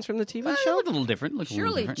like the ones from the TV It show. looked a little different. Looked a little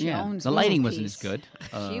Shirley different. Jones Yeah. The was a lighting wasn't as piece. good.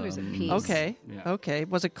 She was a piece. Okay. Yeah. Okay.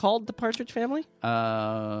 Was it called the Partridge Family?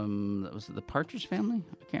 Was it the Partridge Family?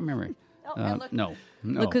 I can't remember. and look- No.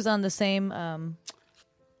 Look who's on the same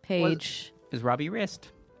page. Is Robbie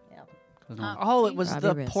Wrist? Oh, it was Robbie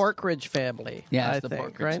the Wrist. Porkridge Family. Yeah, I it's the think,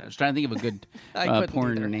 Porkridge. right? I was trying to think of a good I couldn't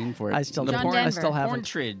porn either. name for it. I still the don't. John I Denver. still haven't.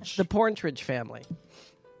 Porntridge. The Porntridge Family.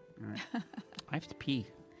 I have to pee.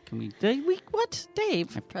 Can we? Did we? What,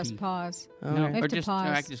 Dave? I have to Press pee. pause. No, We have or to just or pause.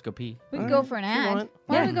 I can just go pee. We can All go right, for an if you ad. want.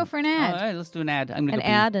 Why don't we go for an All ad? right, let's do an ad. I'm gonna An go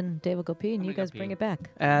pee. ad, and Dave will go pee, and I'm you gonna go guys bring pee. it back.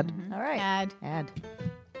 Ad. All right. Ad. Ad.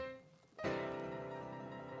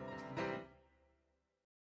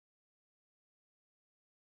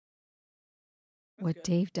 What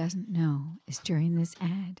Dave doesn't know is during this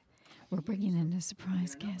ad, we're bringing in a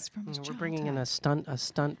surprise guest from his We're bringing in childhood. a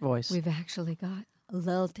stunt voice. We've actually got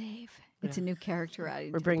Lil Dave. It's a new character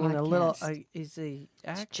added We're to bringing the a little. podcast. He's a It's a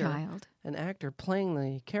actor, child. an actor playing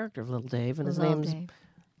the character of Little Dave, and his Lil name's Dave.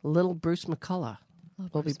 Little Bruce McCullough. Lil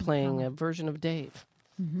We'll be Bruce playing McCullough. a version of Dave.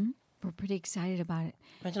 we're pretty excited about it.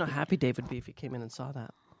 Imagine how happy Dave would be if he came in and saw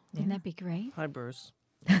that. Wouldn't that be great? Hi, Bruce.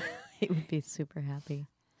 He would be super happy.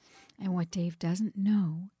 And what Dave doesn't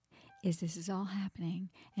know is this is all happening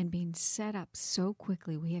and being set up so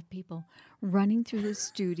quickly. We have people running through the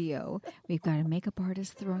studio. We've got a makeup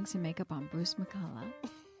artist throwing some makeup on Bruce McCullough.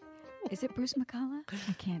 Is it Bruce McCullough?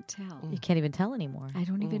 I can't tell. You can't even tell anymore. I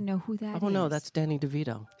don't even know who that is. Oh, no, that's Danny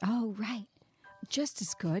DeVito. Oh, right. Just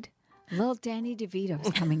as good. Little Danny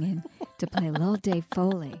DeVito's coming in to play Little Dave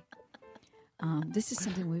Foley. This is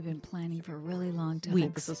something we've been planning for a really long time.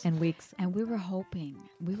 Weeks and weeks. And we were hoping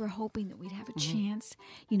that we'd have a chance,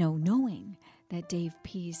 knowing that Dave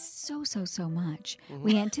pees so much.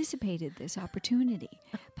 We anticipated this opportunity.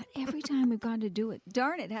 But every time we've gone to do it,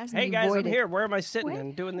 darn it, hasn't Hey, been guys, voided. I'm here. Where am I sitting Where?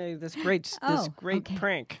 and doing this great okay.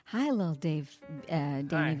 prank? Hi, little Dave, Danny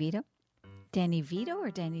Hi. Vito. Danny Vito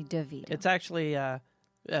or Danny DeVito? It's actually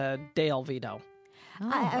Dale Vito.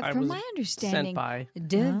 I from was my understanding, sent by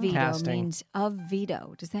DeVito casting. means of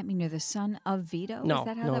Vito. Does that mean you're the son of Vito? No, Is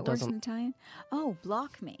that how no, that it works doesn't. in Italian? Oh,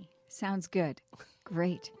 block me. Sounds good.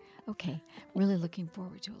 Great. Okay. Really looking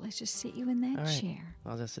forward to it. Let's just sit you in that All right. chair.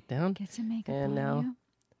 I'll just sit down. Get some makeup And on now- you.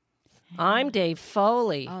 I'm Dave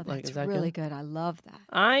Foley. Oh, Like, that's is that really good? good. I love that.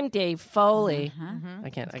 I'm Dave Foley. Uh-huh. I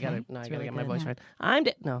can't. I Okay. gotta. No, I gotta really get my good. voice Yeah.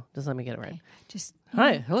 right. No, just let me get it right. Okay. Just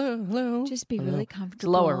Hi, hello. Just be Hello. really It's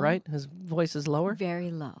comfortable. lower, right? His voice is lower.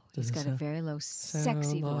 Very low. He's Does it got a very low,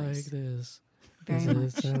 sexy Sound voice. like this. Very Does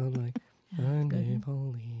much. it sound like I'm Dave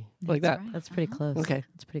Foley? Like that. That's right. That's pretty close. Okay.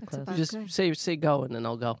 It's pretty That's close. about- Just good. say go and then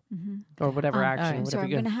I'll go, Mhm. or whatever action, all right. So whatever I'm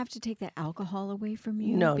you going do. to have to take that alcohol away from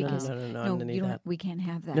you. No, because no. I'm gonna you need don't. that. We can't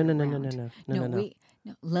have that. No. around.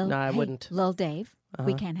 Lil, No, I hey, wouldn't. Lil Dave,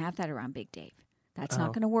 we Uh-huh. can't have that around Big Dave. That's Oh. not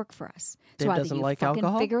going to work for us. Dave so either doesn't you like fucking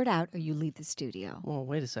alcohol? figure it out, or you leave the studio. Well,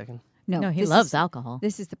 wait a second. No, he this loves is, alcohol.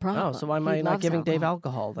 This is the problem. Oh, so why am He I not loves giving Dave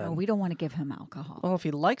alcohol then? No, we don't want to give him alcohol. Well, if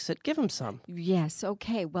he likes it, give him some. Yes.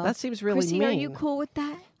 Okay. Well, That seems really Chrissy, are you mean. cool with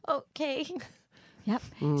that? Okay. Yep.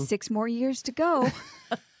 Mm. 6 more years to go.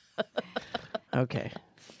 Okay.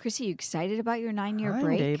 Chrissy, you excited about your 9-year I'm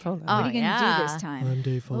break? Dave Foley. What are you going to yeah. do this time? I'm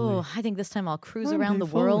Dave Oh, I think this time I'll cruise I'm around the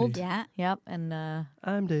Dave world. Foley. Yeah. Yep, and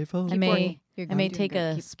I'm Dave Foley. I may You're I may doing take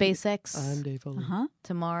good. a Keep- SpaceX I'm Dave Foley. Uh-huh.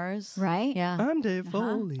 to Mars. Right? Yeah, I'm Dave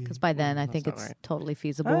Foley. because by then I That's think not it's right. totally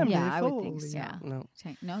feasible. I'm Yeah, Dave I would think Foley. so. Yeah. No.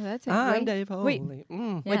 No, that's it. I'm Wait. Dave Foley. Wait.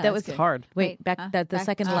 Yeah, Wait, that that's was good. It's hard. Wait, Wait, back that the back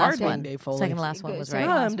second to to the last last one. one. Dave Foley. Second to last one Good, was sorry.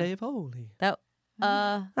 right. I'm Dave Foley. That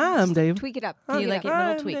I'm Dave. Tweak it up. Do you Tweak like it it up.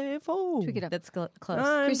 middle I'm tweak? Dave Foley. Tweak it up. That's close.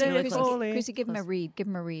 I'm Chrissy, Dave Chrissy, Foley. Chrissy, give him a read. Give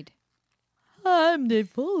him a read. I'm Dave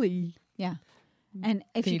Foley. Yeah. And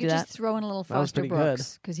if Can you you could do just that? throw in a little That was Foster pretty good.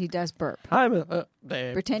 Brooks, because he does burp. I'm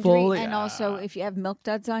Dave Pretend to Foley. read, and also if you have Milk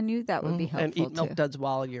Duds on you, that would be helpful And eat milk too. duds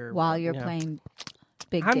while you're yeah. Playing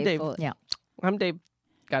Big I'm Dave Dave. Foley. Yeah. I'm Dave.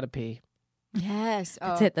 Gotta pee. Yes.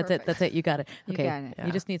 That's Oh, it. That's perfect. it. That's it. You got it. You Okay. got it. Yeah.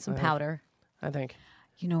 You just need some powder. I think.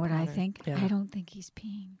 You know what I think? Yeah. I don't think he's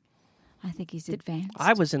peeing. I think he's advanced.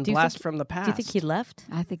 I was in Do you Blast think- from the Past. Do you think he left?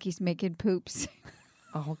 I think he's making poops.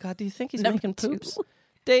 Oh God, do you think he's Number making 2. poops?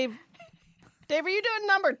 Dave, are you doing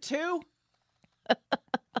number 2?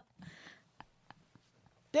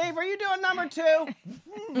 Dave, are you doing number 2?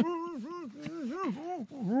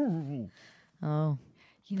 Oh.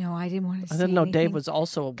 You know, I didn't want to. I didn't know Dave was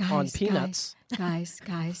also on Peanuts.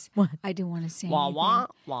 Guys. What? I didn't want to say Wah anything. wah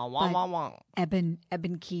wah wah but- wah wah.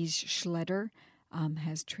 Eben Keys Schletter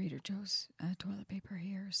has Trader Joe's toilet paper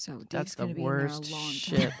here, so Dave's That's the going to be worst in there a long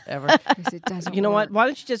shit time ever. because it doesn't. You know what? work. Why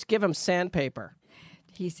don't you just give him sandpaper?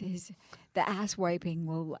 The ass wiping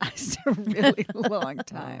will last a really long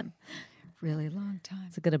time. Really long time.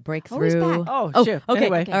 Is it going to break Oh, he's through? back. Oh, shit. Okay.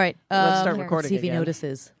 Anyway, All right. let's start here. recording Let's see if he again.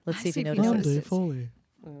 notices. Let's see if he see if he notices. notices. Foley.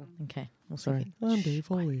 Okay. We'll see. Sorry. I'm Dave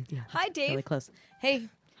Foley. Hi, Dave. Really close. Hey.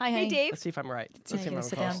 Hi, Hey, honey. Dave. Let's see if I'm right. Let's Yeah, see if you I'm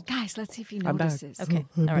sit close. down. Guys, let's see if he I'm back. notices. Okay.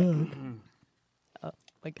 All right. Oh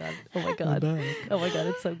my god. Oh my god. back. Oh my god.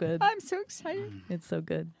 It's so good. I'm so excited. It's so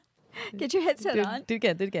good. Get your headset Do, on. do it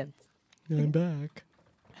again. Do it again. I'm back.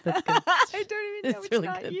 That's good. I don't even know It's it's really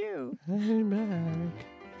not good. you. I'm back.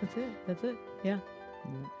 That's it. That's it. Yeah.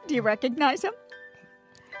 Do you recognize him?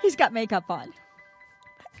 He's got makeup on.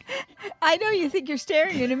 I know you think you're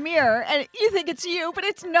staring in a mirror and you think it's you, but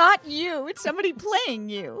it's not you. It's somebody playing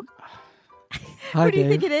you. Hi, Who do you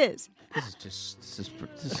Dave. think it is? This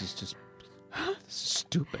is just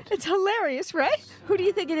stupid. It's hilarious, right? Who do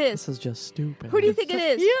you think it is? This is just stupid. Who do you think it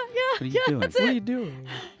is? What are you doing? What are you doing?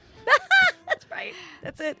 That's right.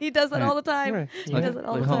 That's it. He does that all the time. Right. He does it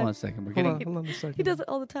all the Hold time. on a second. We're Hold getting on a second. He does it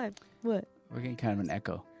all the time. What? we're getting kind of an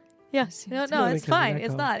echo. Yeah. Yes, No, it's no, good. it's fine. Echo.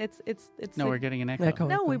 It's not. It's No, the- we're getting an echo. Echo.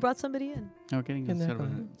 No, we brought somebody in. No, we're getting An sort echo.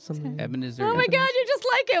 of a, Something- Evan, is there? Oh my God, you're just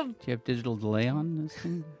like him. Do you have digital delay on this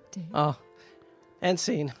thing? Oh, and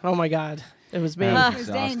scene. Oh my God, it was me. Ah. It was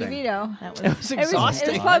Danny Exhausting. DeVito. That It was was It was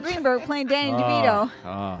exhausting. Paul Greenberg playing Danny DeVito.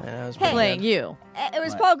 Oh. Yeah, it was Hey. pretty playing good. you. It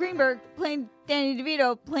was What? Paul Greenberg playing Danny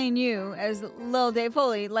DeVito playing you as Lil Dave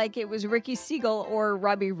Foley, like it was Ricky Siegel or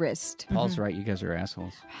Robbie Wrist. Paul's right. You guys are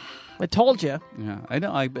assholes. I told you. Yeah, I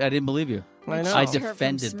know. I didn't believe you. I know. I Keeps her from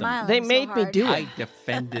defended them. smiling They so made me hard. do I it.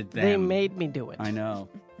 defended them. They made me do it. I know.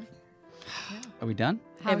 Are we done?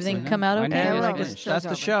 How's Everything it? come out I okay? know. And Yeah, I well, guess show's that's the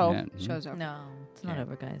over. show. Yeah. Show's over. No, it's not Yeah.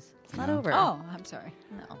 over, guys. It's not No. over. Oh, I'm sorry.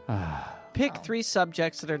 No. Pick 3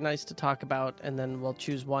 subjects that are nice to talk about, and then we'll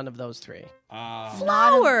choose one of those 3.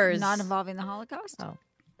 Flowers. Not involving the Holocaust? Oh.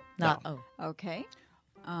 Not. Oh. Okay.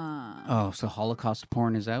 Oh, so Holocaust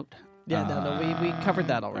porn is out? Yeah, no, we covered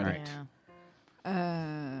that already.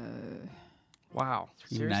 Yeah. Wow.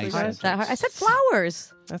 Seriously, Nice. guys? That hard. I said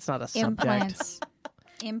flowers. That's not a subject. Implants.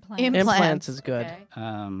 Implants. Implants is good. Okay.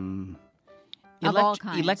 Of all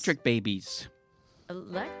kinds. Electric babies.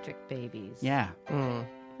 Electric babies. Yeah. Mm.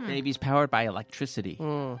 Babies powered by electricity.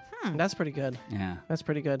 That's pretty good. Yeah. That's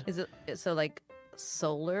pretty good. Is it so like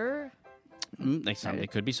solar? They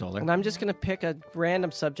could be solar. And I'm just going to pick a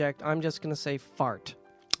random subject. I'm just going to say fart.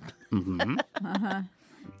 Mm-hmm.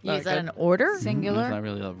 Is that an order? It's Singular. not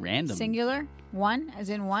really a random Singular. One, as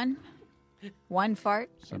in one. One fart.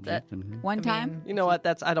 subject. Mhm. One time. You know what?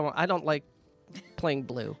 That's I don't like playing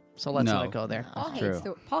blue. So let's No. let it go there.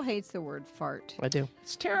 Paul hates the word fart. I do.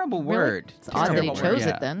 It's a terrible word. It's odd that he Terrible chose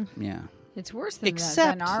word. it then. Yeah. It's worse than,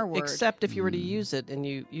 Except than our word. except if you were to use it and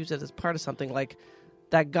you use it as part of something like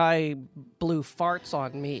that guy blew farts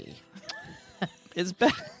on me. It's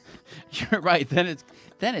better. You're right. Then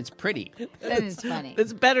it's pretty. Then it's funny.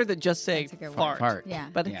 It's better than just saying That's a good word. fart. Fart. Yeah.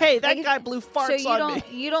 But Yeah. hey, that Like, guy blew So farts you on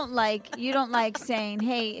don't me. you don't like saying,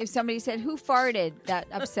 hey, if somebody said who farted, that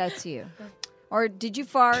upsets you. Or did you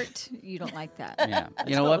fart? You don't like that. Yeah.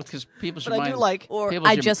 You know what? Because people should But I mind. do like. Or People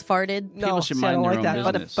I should- just farted. No, people should see, I don't mind like their that. own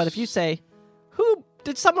But business. but if you say, who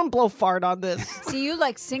did someone blow fart on this? See, you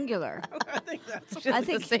like singular. I think that's. Just I the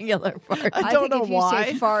think- singular fart. I don't think know if you why.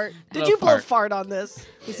 say fart, Did Blow you blow fart. fart on this?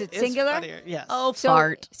 is it It's singular? funnier. Yes. Oh, So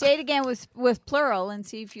fart. say it again with plural and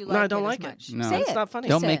see if you like No, I it don't as like it. much. No. Say It's it. not funny.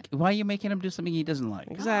 Don't Say make. it. Why are you making him do something he doesn't like?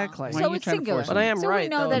 Exactly. Why are So you it's trying to singular. force But I am so right. we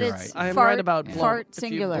know though. that You're it's right. I am fart, right about blow. fart If you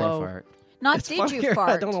singular. blow- Fart. Not It's did you funnier. fart?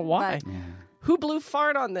 I don't know why. but- Yeah. Who blew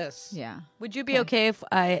fart on this? yeah. Would you be okay if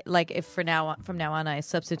I if from now on I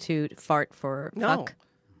substitute fart for No. fuck?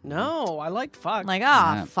 No, I like fuck. I'm like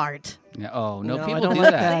Yeah. fart. Yeah. Oh no, No, I people don't do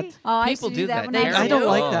like that. that. Oh, I People used to do that. when I was I a don't kid.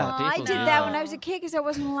 like Oh, that. I people did do that when I was a kid because I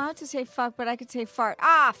wasn't allowed to say fuck, but I could say fart.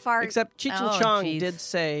 Fart. Except Cheech and Oh, Chong jeez. did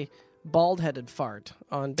say bald-headed fart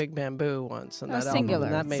on Big Bamboo once, and Oh, that album, singular.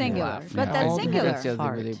 and that made Singular. me laugh. But that's Bald-headed singular. That's the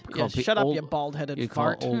other way they Fart. call Yeah, pe- shut up, old- you bald-headed You call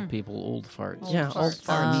fart. old people old farts. Yeah, old farts.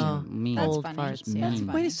 farts. Mean. That's Old funny. farts, Just yeah. mean.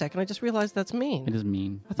 Wait a second, I just realized that's mean. It is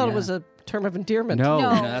mean. I thought it Yeah. was a term of endearment. No, No,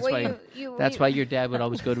 that's well, why. you- That's why your dad would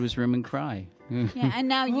always go to his room and cry. Yeah, and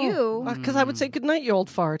now you Because I would say goodnight, you old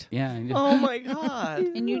fart. Yeah. I know. Oh my god.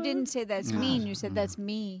 and you didn't say that's mean. You said that's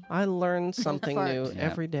me. I learned something fart. new Yep,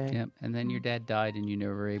 every day. Yep. And then your dad died, and you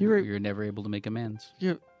were- were never able to make amends.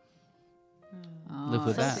 You're, Live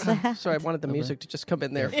with that. sorry, I wanted the music to just come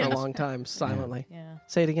in there for a Yes. long time, silently. Yeah.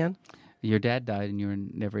 Say it again. Your dad died, and you were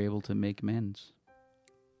never able to make amends.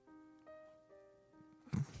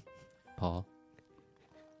 Paul,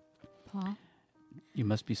 Paul. you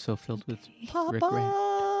must be so filled with Papa. regret.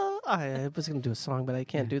 I was going to do a song, but I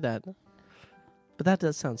can't do that. But that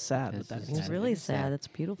does sound sad. That's But that just is It's sad. really It's sad. sad. It's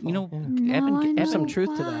beautiful. You know, Now I Evan, know There's some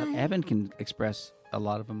truth to that. why. Evan can express a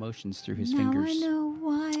lot of emotions through his now fingers, I know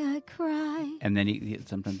why I cry. and then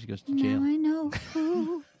sometimes he goes to Now jail I know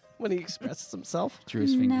who. when he expresses himself, through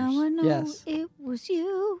his Now I fingers. know Yes. it was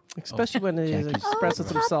you. especially when he Jackie's- expresses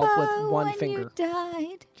oh, himself Papa, with one when finger. You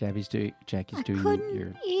died, Jackie's I doing couldn't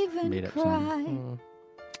your even made-up cry. song.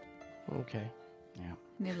 Okay. Yeah.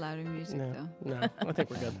 Need louder music No, though. no, I think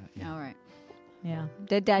we're good. Yeah. All right. yeah.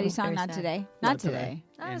 Dead Daddy Oh, song, very not sad. today. Not Not today. today.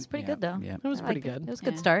 That was pretty Yeah, good though. Yeah. It was I pretty liked it. good. It was a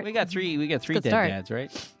good Yeah. start. We got three dead good start. dads,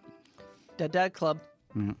 right? Dead Dad Club.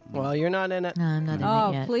 Mhm. Well, you're not in it. No, I'm not in Oh,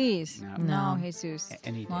 it yet. please. No. No, No. Jesus.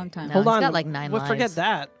 Any Long day. time. No. Hold he's on. got like 9 Well, forget lives.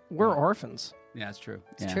 that. We're orphans. Yeah, that's true.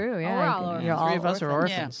 It's Yeah. true. Yeah, we're all you're orphans. all Three of us are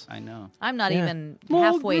orphans. orphans. I know. I'm not Yeah. even More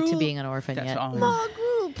halfway to group. being an orphan That's yet. all.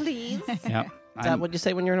 Gruel, please. Is Yep. that what you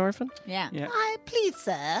say when you're an orphan? Yeah. Yeah. Please,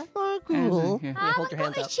 sir. More gruel. Yeah. Yeah, hold your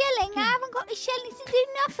hands up. shilling. I haven't got a shilling to do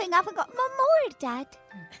nothing. I haven't got my more, Dad.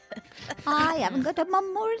 I haven't got a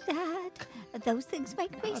mum or dad. Those things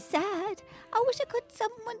make me sad. I wish I could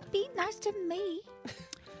someone be nice to me.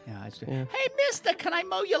 Yeah, Hey, mister, can I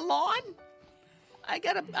mow your lawn? I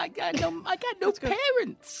got no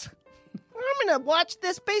parents. I'm going to watch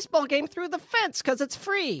this baseball game through the fence because it's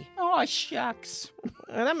free. Oh, shucks.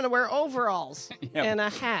 And I'm going to wear overalls Yep. and a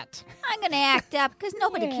hat. I'm going to act up because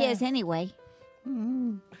nobody cares anyway.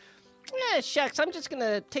 Yeah, shucks. I'm just going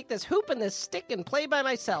to take this hoop and this stick and play by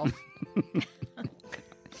myself.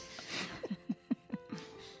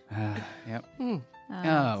 Yep.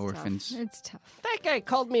 It's orphans. tough. It's tough. That guy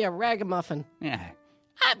called me a ragamuffin. Yeah.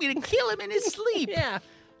 I'm going to kill him in his sleep. Yeah.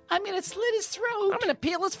 I'm going to slit his throat. I'm going to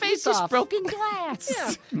peel his face This is off. broken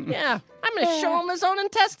glass. Yeah. I'm going to show him his own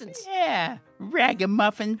intestines. Yeah.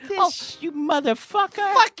 Ragamuffin this, you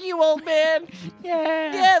motherfucker. Fuck you, old man.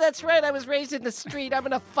 Yeah. Yeah, that's right. I was raised in the street. I'm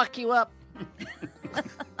going to fuck you up.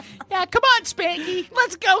 Yeah, come on, Spanky.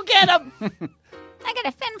 Let's go get him. I got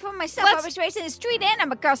to fend for myself. I was raised in the street and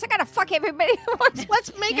I'm a girl, so I got to fuck everybody.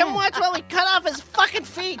 Let's make him watch while we cut off his fucking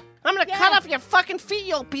feet. I'm going to cut off your fucking feet,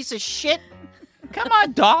 you old piece of shit. Come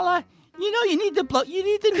on, Darla. You know you need to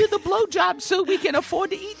do the blowjob so we can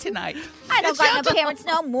afford to eat tonight. I don't got no parents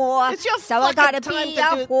no more. It's your so I got to fucking be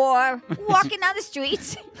time to a do- whore walking down the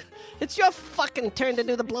streets. It's your fucking turn to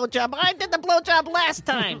do the blowjob. I did the blowjob last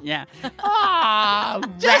time. Yeah. Ah,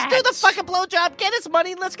 Just do the rats. fucking blowjob. Get his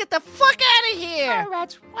money. Let's get the fuck out of here. Oh,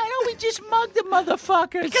 rats. Why don't we just mug the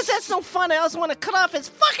motherfuckers? Because that's no fun. I also want to cut off his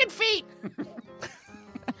fucking feet.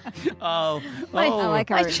 Oh. I like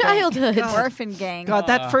My our childhood. orphan gang. God,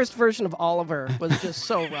 that first version of Oliver was just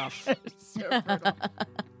so rough.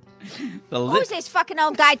 Who's this fucking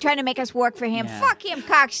old guy trying to make us work for him? Yeah. Fuck him,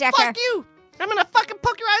 cocksucker. Fuck you. I'm going to fucking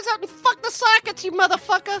poke your eyes out and fuck the sockets, you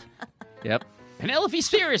motherfucker. Yep. Penelope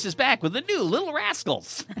Spheris is back with the new Little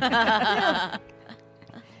Rascals. Yeah?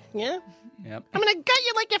 Yep. I'm going to gut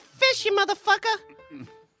you like a fish, you motherfucker.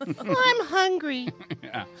 I'm hungry.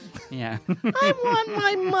 Yeah. I want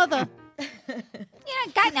my mother. You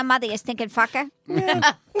don't got no mother, you stinking fucker.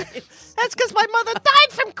 That's because my mother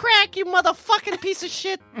died from crack, you motherfucking piece of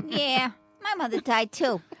shit. Yeah, my mother died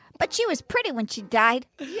too. But she was pretty when she died.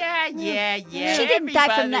 Yeah. She didn't die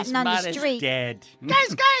from Everybody's nothing on the mother's street. Dead.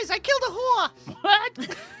 Guys, I killed a whore. What?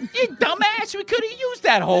 You dumbass! We could have used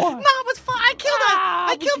that whore. No, it was fine. I killed her.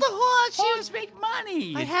 I killed a whore. She Whores make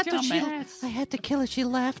money. I had to. dumbass. I had to kill her. She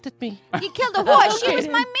laughed at me. You killed a horse. She was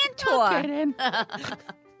my mentor. Okay, then.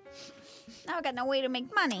 Now I got no way to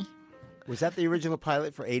make money. Was that the original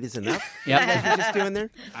pilot for 8 is Enough? Yep. You guys were just doing there?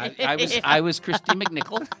 I was Christy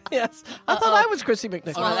McNichol. Yes, I thought I was Chrissy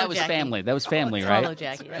McNichol. Oh, no, that was Jackie. family. That was family, Swallow right?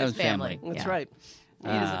 Jackie. That was family. That's Yeah. right. 8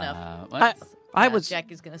 is enough. What? I Yeah, was.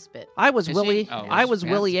 Jackie's gonna spit. I was Is Willie. she? Oh, I was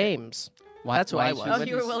yeah. Willie Ames. That's who I was. Oh,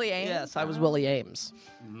 you were Willie Ames? Yes, I was Willie Ames.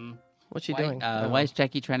 What's she doing? Why is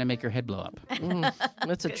Jackie trying to make her head blow up?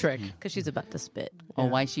 That's a trick. Because she's about to spit. Oh,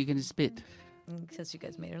 why is she going to spit? Because you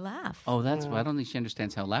guys made her laugh. Oh, that's why I don't think she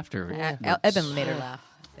understands how laughter works. Eben made her laugh,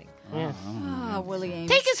 I think. Ah, Willie Ames.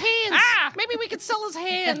 Take his hands. Maybe we could sell his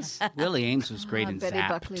hands. Willie Ames was great in Betty Zapped.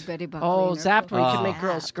 Buckley, Betty Buckley. Oh, Zapped, where you can Oh. make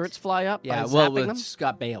girls' skirts fly up. Yeah, by well, zapping them.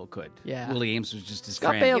 Scott Bale could. Yeah. Willie Ames was just his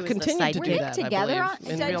Scott friend. Bale He was the continued to sidekick. do Were that. they I together?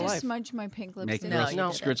 believe, in Did I real just life. smudge my pink Make lipstick? No, girls' you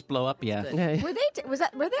didn't. skirts blow up, yeah. Yeah. Were they? Were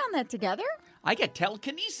they on that together? I get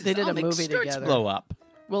telekinesis. They did I'll a make movie skirts together. blow up.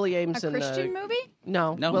 Willie Ames A and Christian movie?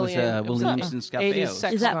 No, No, Willie it was Ames. Willie Ames and Scott 80s Baio.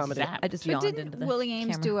 sex Is that comedy. Zapped? I just But yawned into didn't the Willie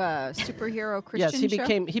Ames camera. do a superhero Christian Yes,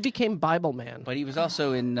 show? he became Bible Man. But he was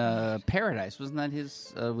also in Paradise. Wasn't that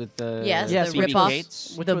his with Yes, Yes, the which ripoff.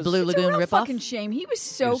 Gates? Which The was- Blue It's a Lagoon real ripoff. fucking shame. He was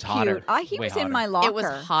so was hotter. cute. He Way was in hotter. my locker. It was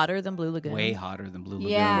hotter than Blue Lagoon. Way hotter than Blue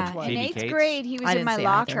Lagoon. Yeah, one? in Phoebe 8th Cates. grade, he was I in didn't my see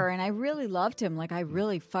locker, either. and I really loved him. Like I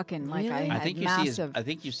really fucking like. Really? I had I think you massive.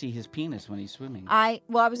 see his penis when he's swimming. I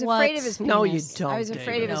was What? afraid of his penis. No, you don't, I was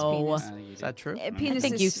afraid of his David. No. penis. I think you Is that true? Penises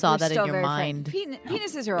think you saw were that in still your very mind.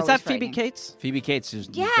 Penises are Is always that Phoebe frightening. Cates? Phoebe Cates is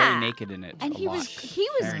Yeah. very naked in it. And a he lot. was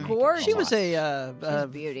Very naked. gorgeous. She was a a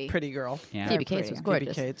beauty. pretty girl. Yeah. Phoebe Very Cates was pretty.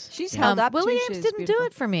 Phoebe gorgeous. Cates. She's held up. Willie too. Ames She's didn't do beautiful.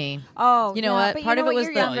 it for me. Oh, You know yeah, what? but Part you of know it what? was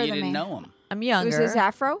You're the- Oh, younger you than didn't me. know him. I'm It younger. was his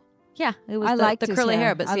afro. Yeah, it was I the liked his curly hair.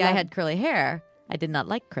 hair. But I see, I love- had curly hair. I did not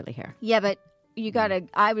like curly hair. Yeah, but you gotta.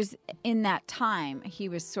 I was in that time. He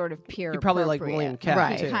was sort of pure. You probably like appropriate. William Catt,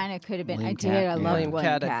 Right. too. Kind of could have been. William I did. Catt, I yeah. loved William William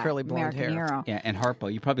Catt had Catt, curly blonde American hair. Hero. Yeah, and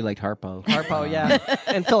Harpo. You probably liked Harpo. Harpo, yeah,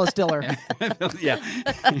 and Phyllis Diller. yeah.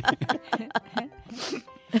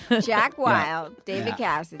 Jack Wilde, David Yeah.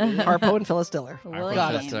 Cassidy, Harpo and Phyllis Diller. Willie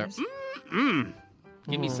Got Phyllis it. James.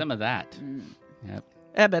 Give me some of that. Yep.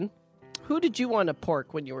 Eben, who did you want to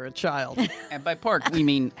pork when you were a child? And by pork, we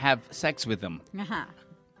mean have sex with them. Uh-huh.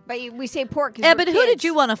 But we say pork. 'cause Yeah, we're but who did kids.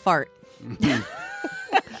 you want to fart?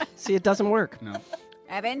 See, See, it doesn't work. No.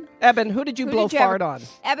 Evan? Eben, who did you Who blow did you have fart a- on?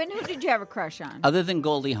 Evan, who did you have a crush on? Other than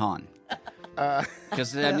Goldie Hawn.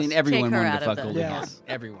 Because, I mean, Yes. everyone Take her wanted out to of fuck the- Goldie Yes. Hawn.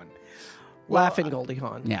 Everyone. Laughing Goldie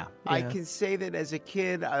Hawn. Yeah. I Yeah. can say that as a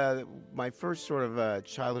kid, my first sort of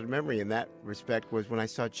childhood memory in that respect was when I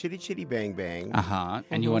saw Chitty Chitty Bang Bang. Uh-huh.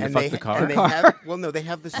 And you wanted And to fuck the car? And they have, well, no, they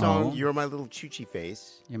have the song Oh. "You're My Little Choochie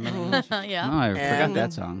Face." You remember that? Yeah. Oh, I forgot And-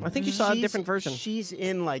 that song. I think you saw a She's- different version. She's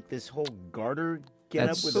in like this whole garter get up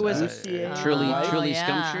That's with Who is it? Lucia. Truly, Oh, truly yeah.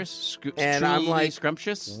 scrumptious. And I'm truly like,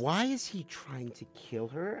 scrumptious. Why is he trying to kill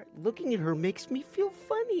her? Looking at her makes me feel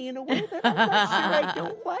funny in a way that I'm not sure I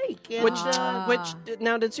don't like. And, Which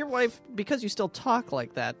now does your wife, because you still talk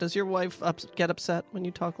like that, does your wife get upset when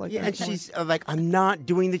you talk like yeah, that? and she's like, I'm not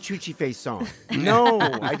doing the Choochie Face song. No,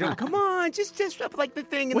 I don't. Come on, just up like the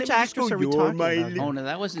thing. And Which then we just actress go, are we "You're talking my about? little-" Oh no,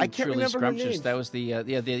 that I wasn't can't truly remember her scrumptious. name. That was the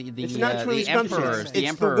It's not truly the emperor's scrumptious. the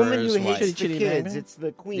It's the woman who emperor's hates wife. the Chitty Chitty Bang kids. Bang? It's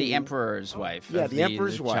the queen. The emperor's wife. Yeah, of the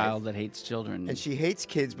emperor's wife. child that hates children. And she hates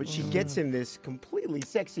kids, but she gets him this completely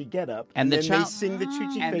sexy getup. And the then child- they sing the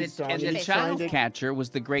Choochie and Face song. the he's trying child to- catcher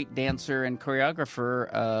was the great dancer and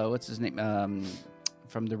choreographer. What's his name?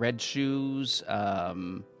 From the Red Shoes.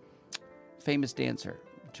 Famous dancer,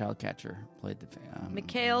 child catcher, played the.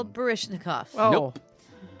 Mikhail Baryshnikov. Oh, Nope.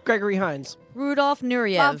 Gregory Hines. Rudolph Bob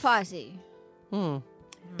Nureyev. Fosse.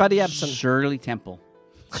 Buddy Ebsen. Shirley Temple.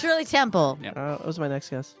 Shirley Temple. Yeah. That was my next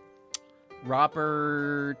guess.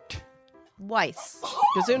 Robert. Weiss.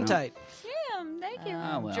 Gesundheit. Thank you.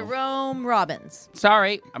 Oh, well. Jerome Robbins.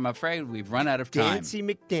 Sorry, I'm afraid we've run out of time. Dancy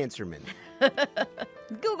McDancerman.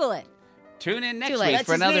 Google it. Tune in next Too late. week That's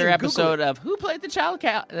for his another name. Google episode of Who Played the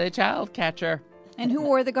Child Catcher. And who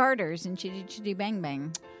wore the garters in Chitty Chitty Bang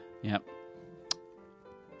Bang? Yep.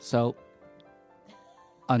 So,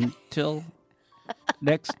 until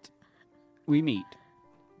next we meet.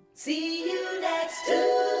 See you next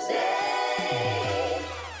Tuesday.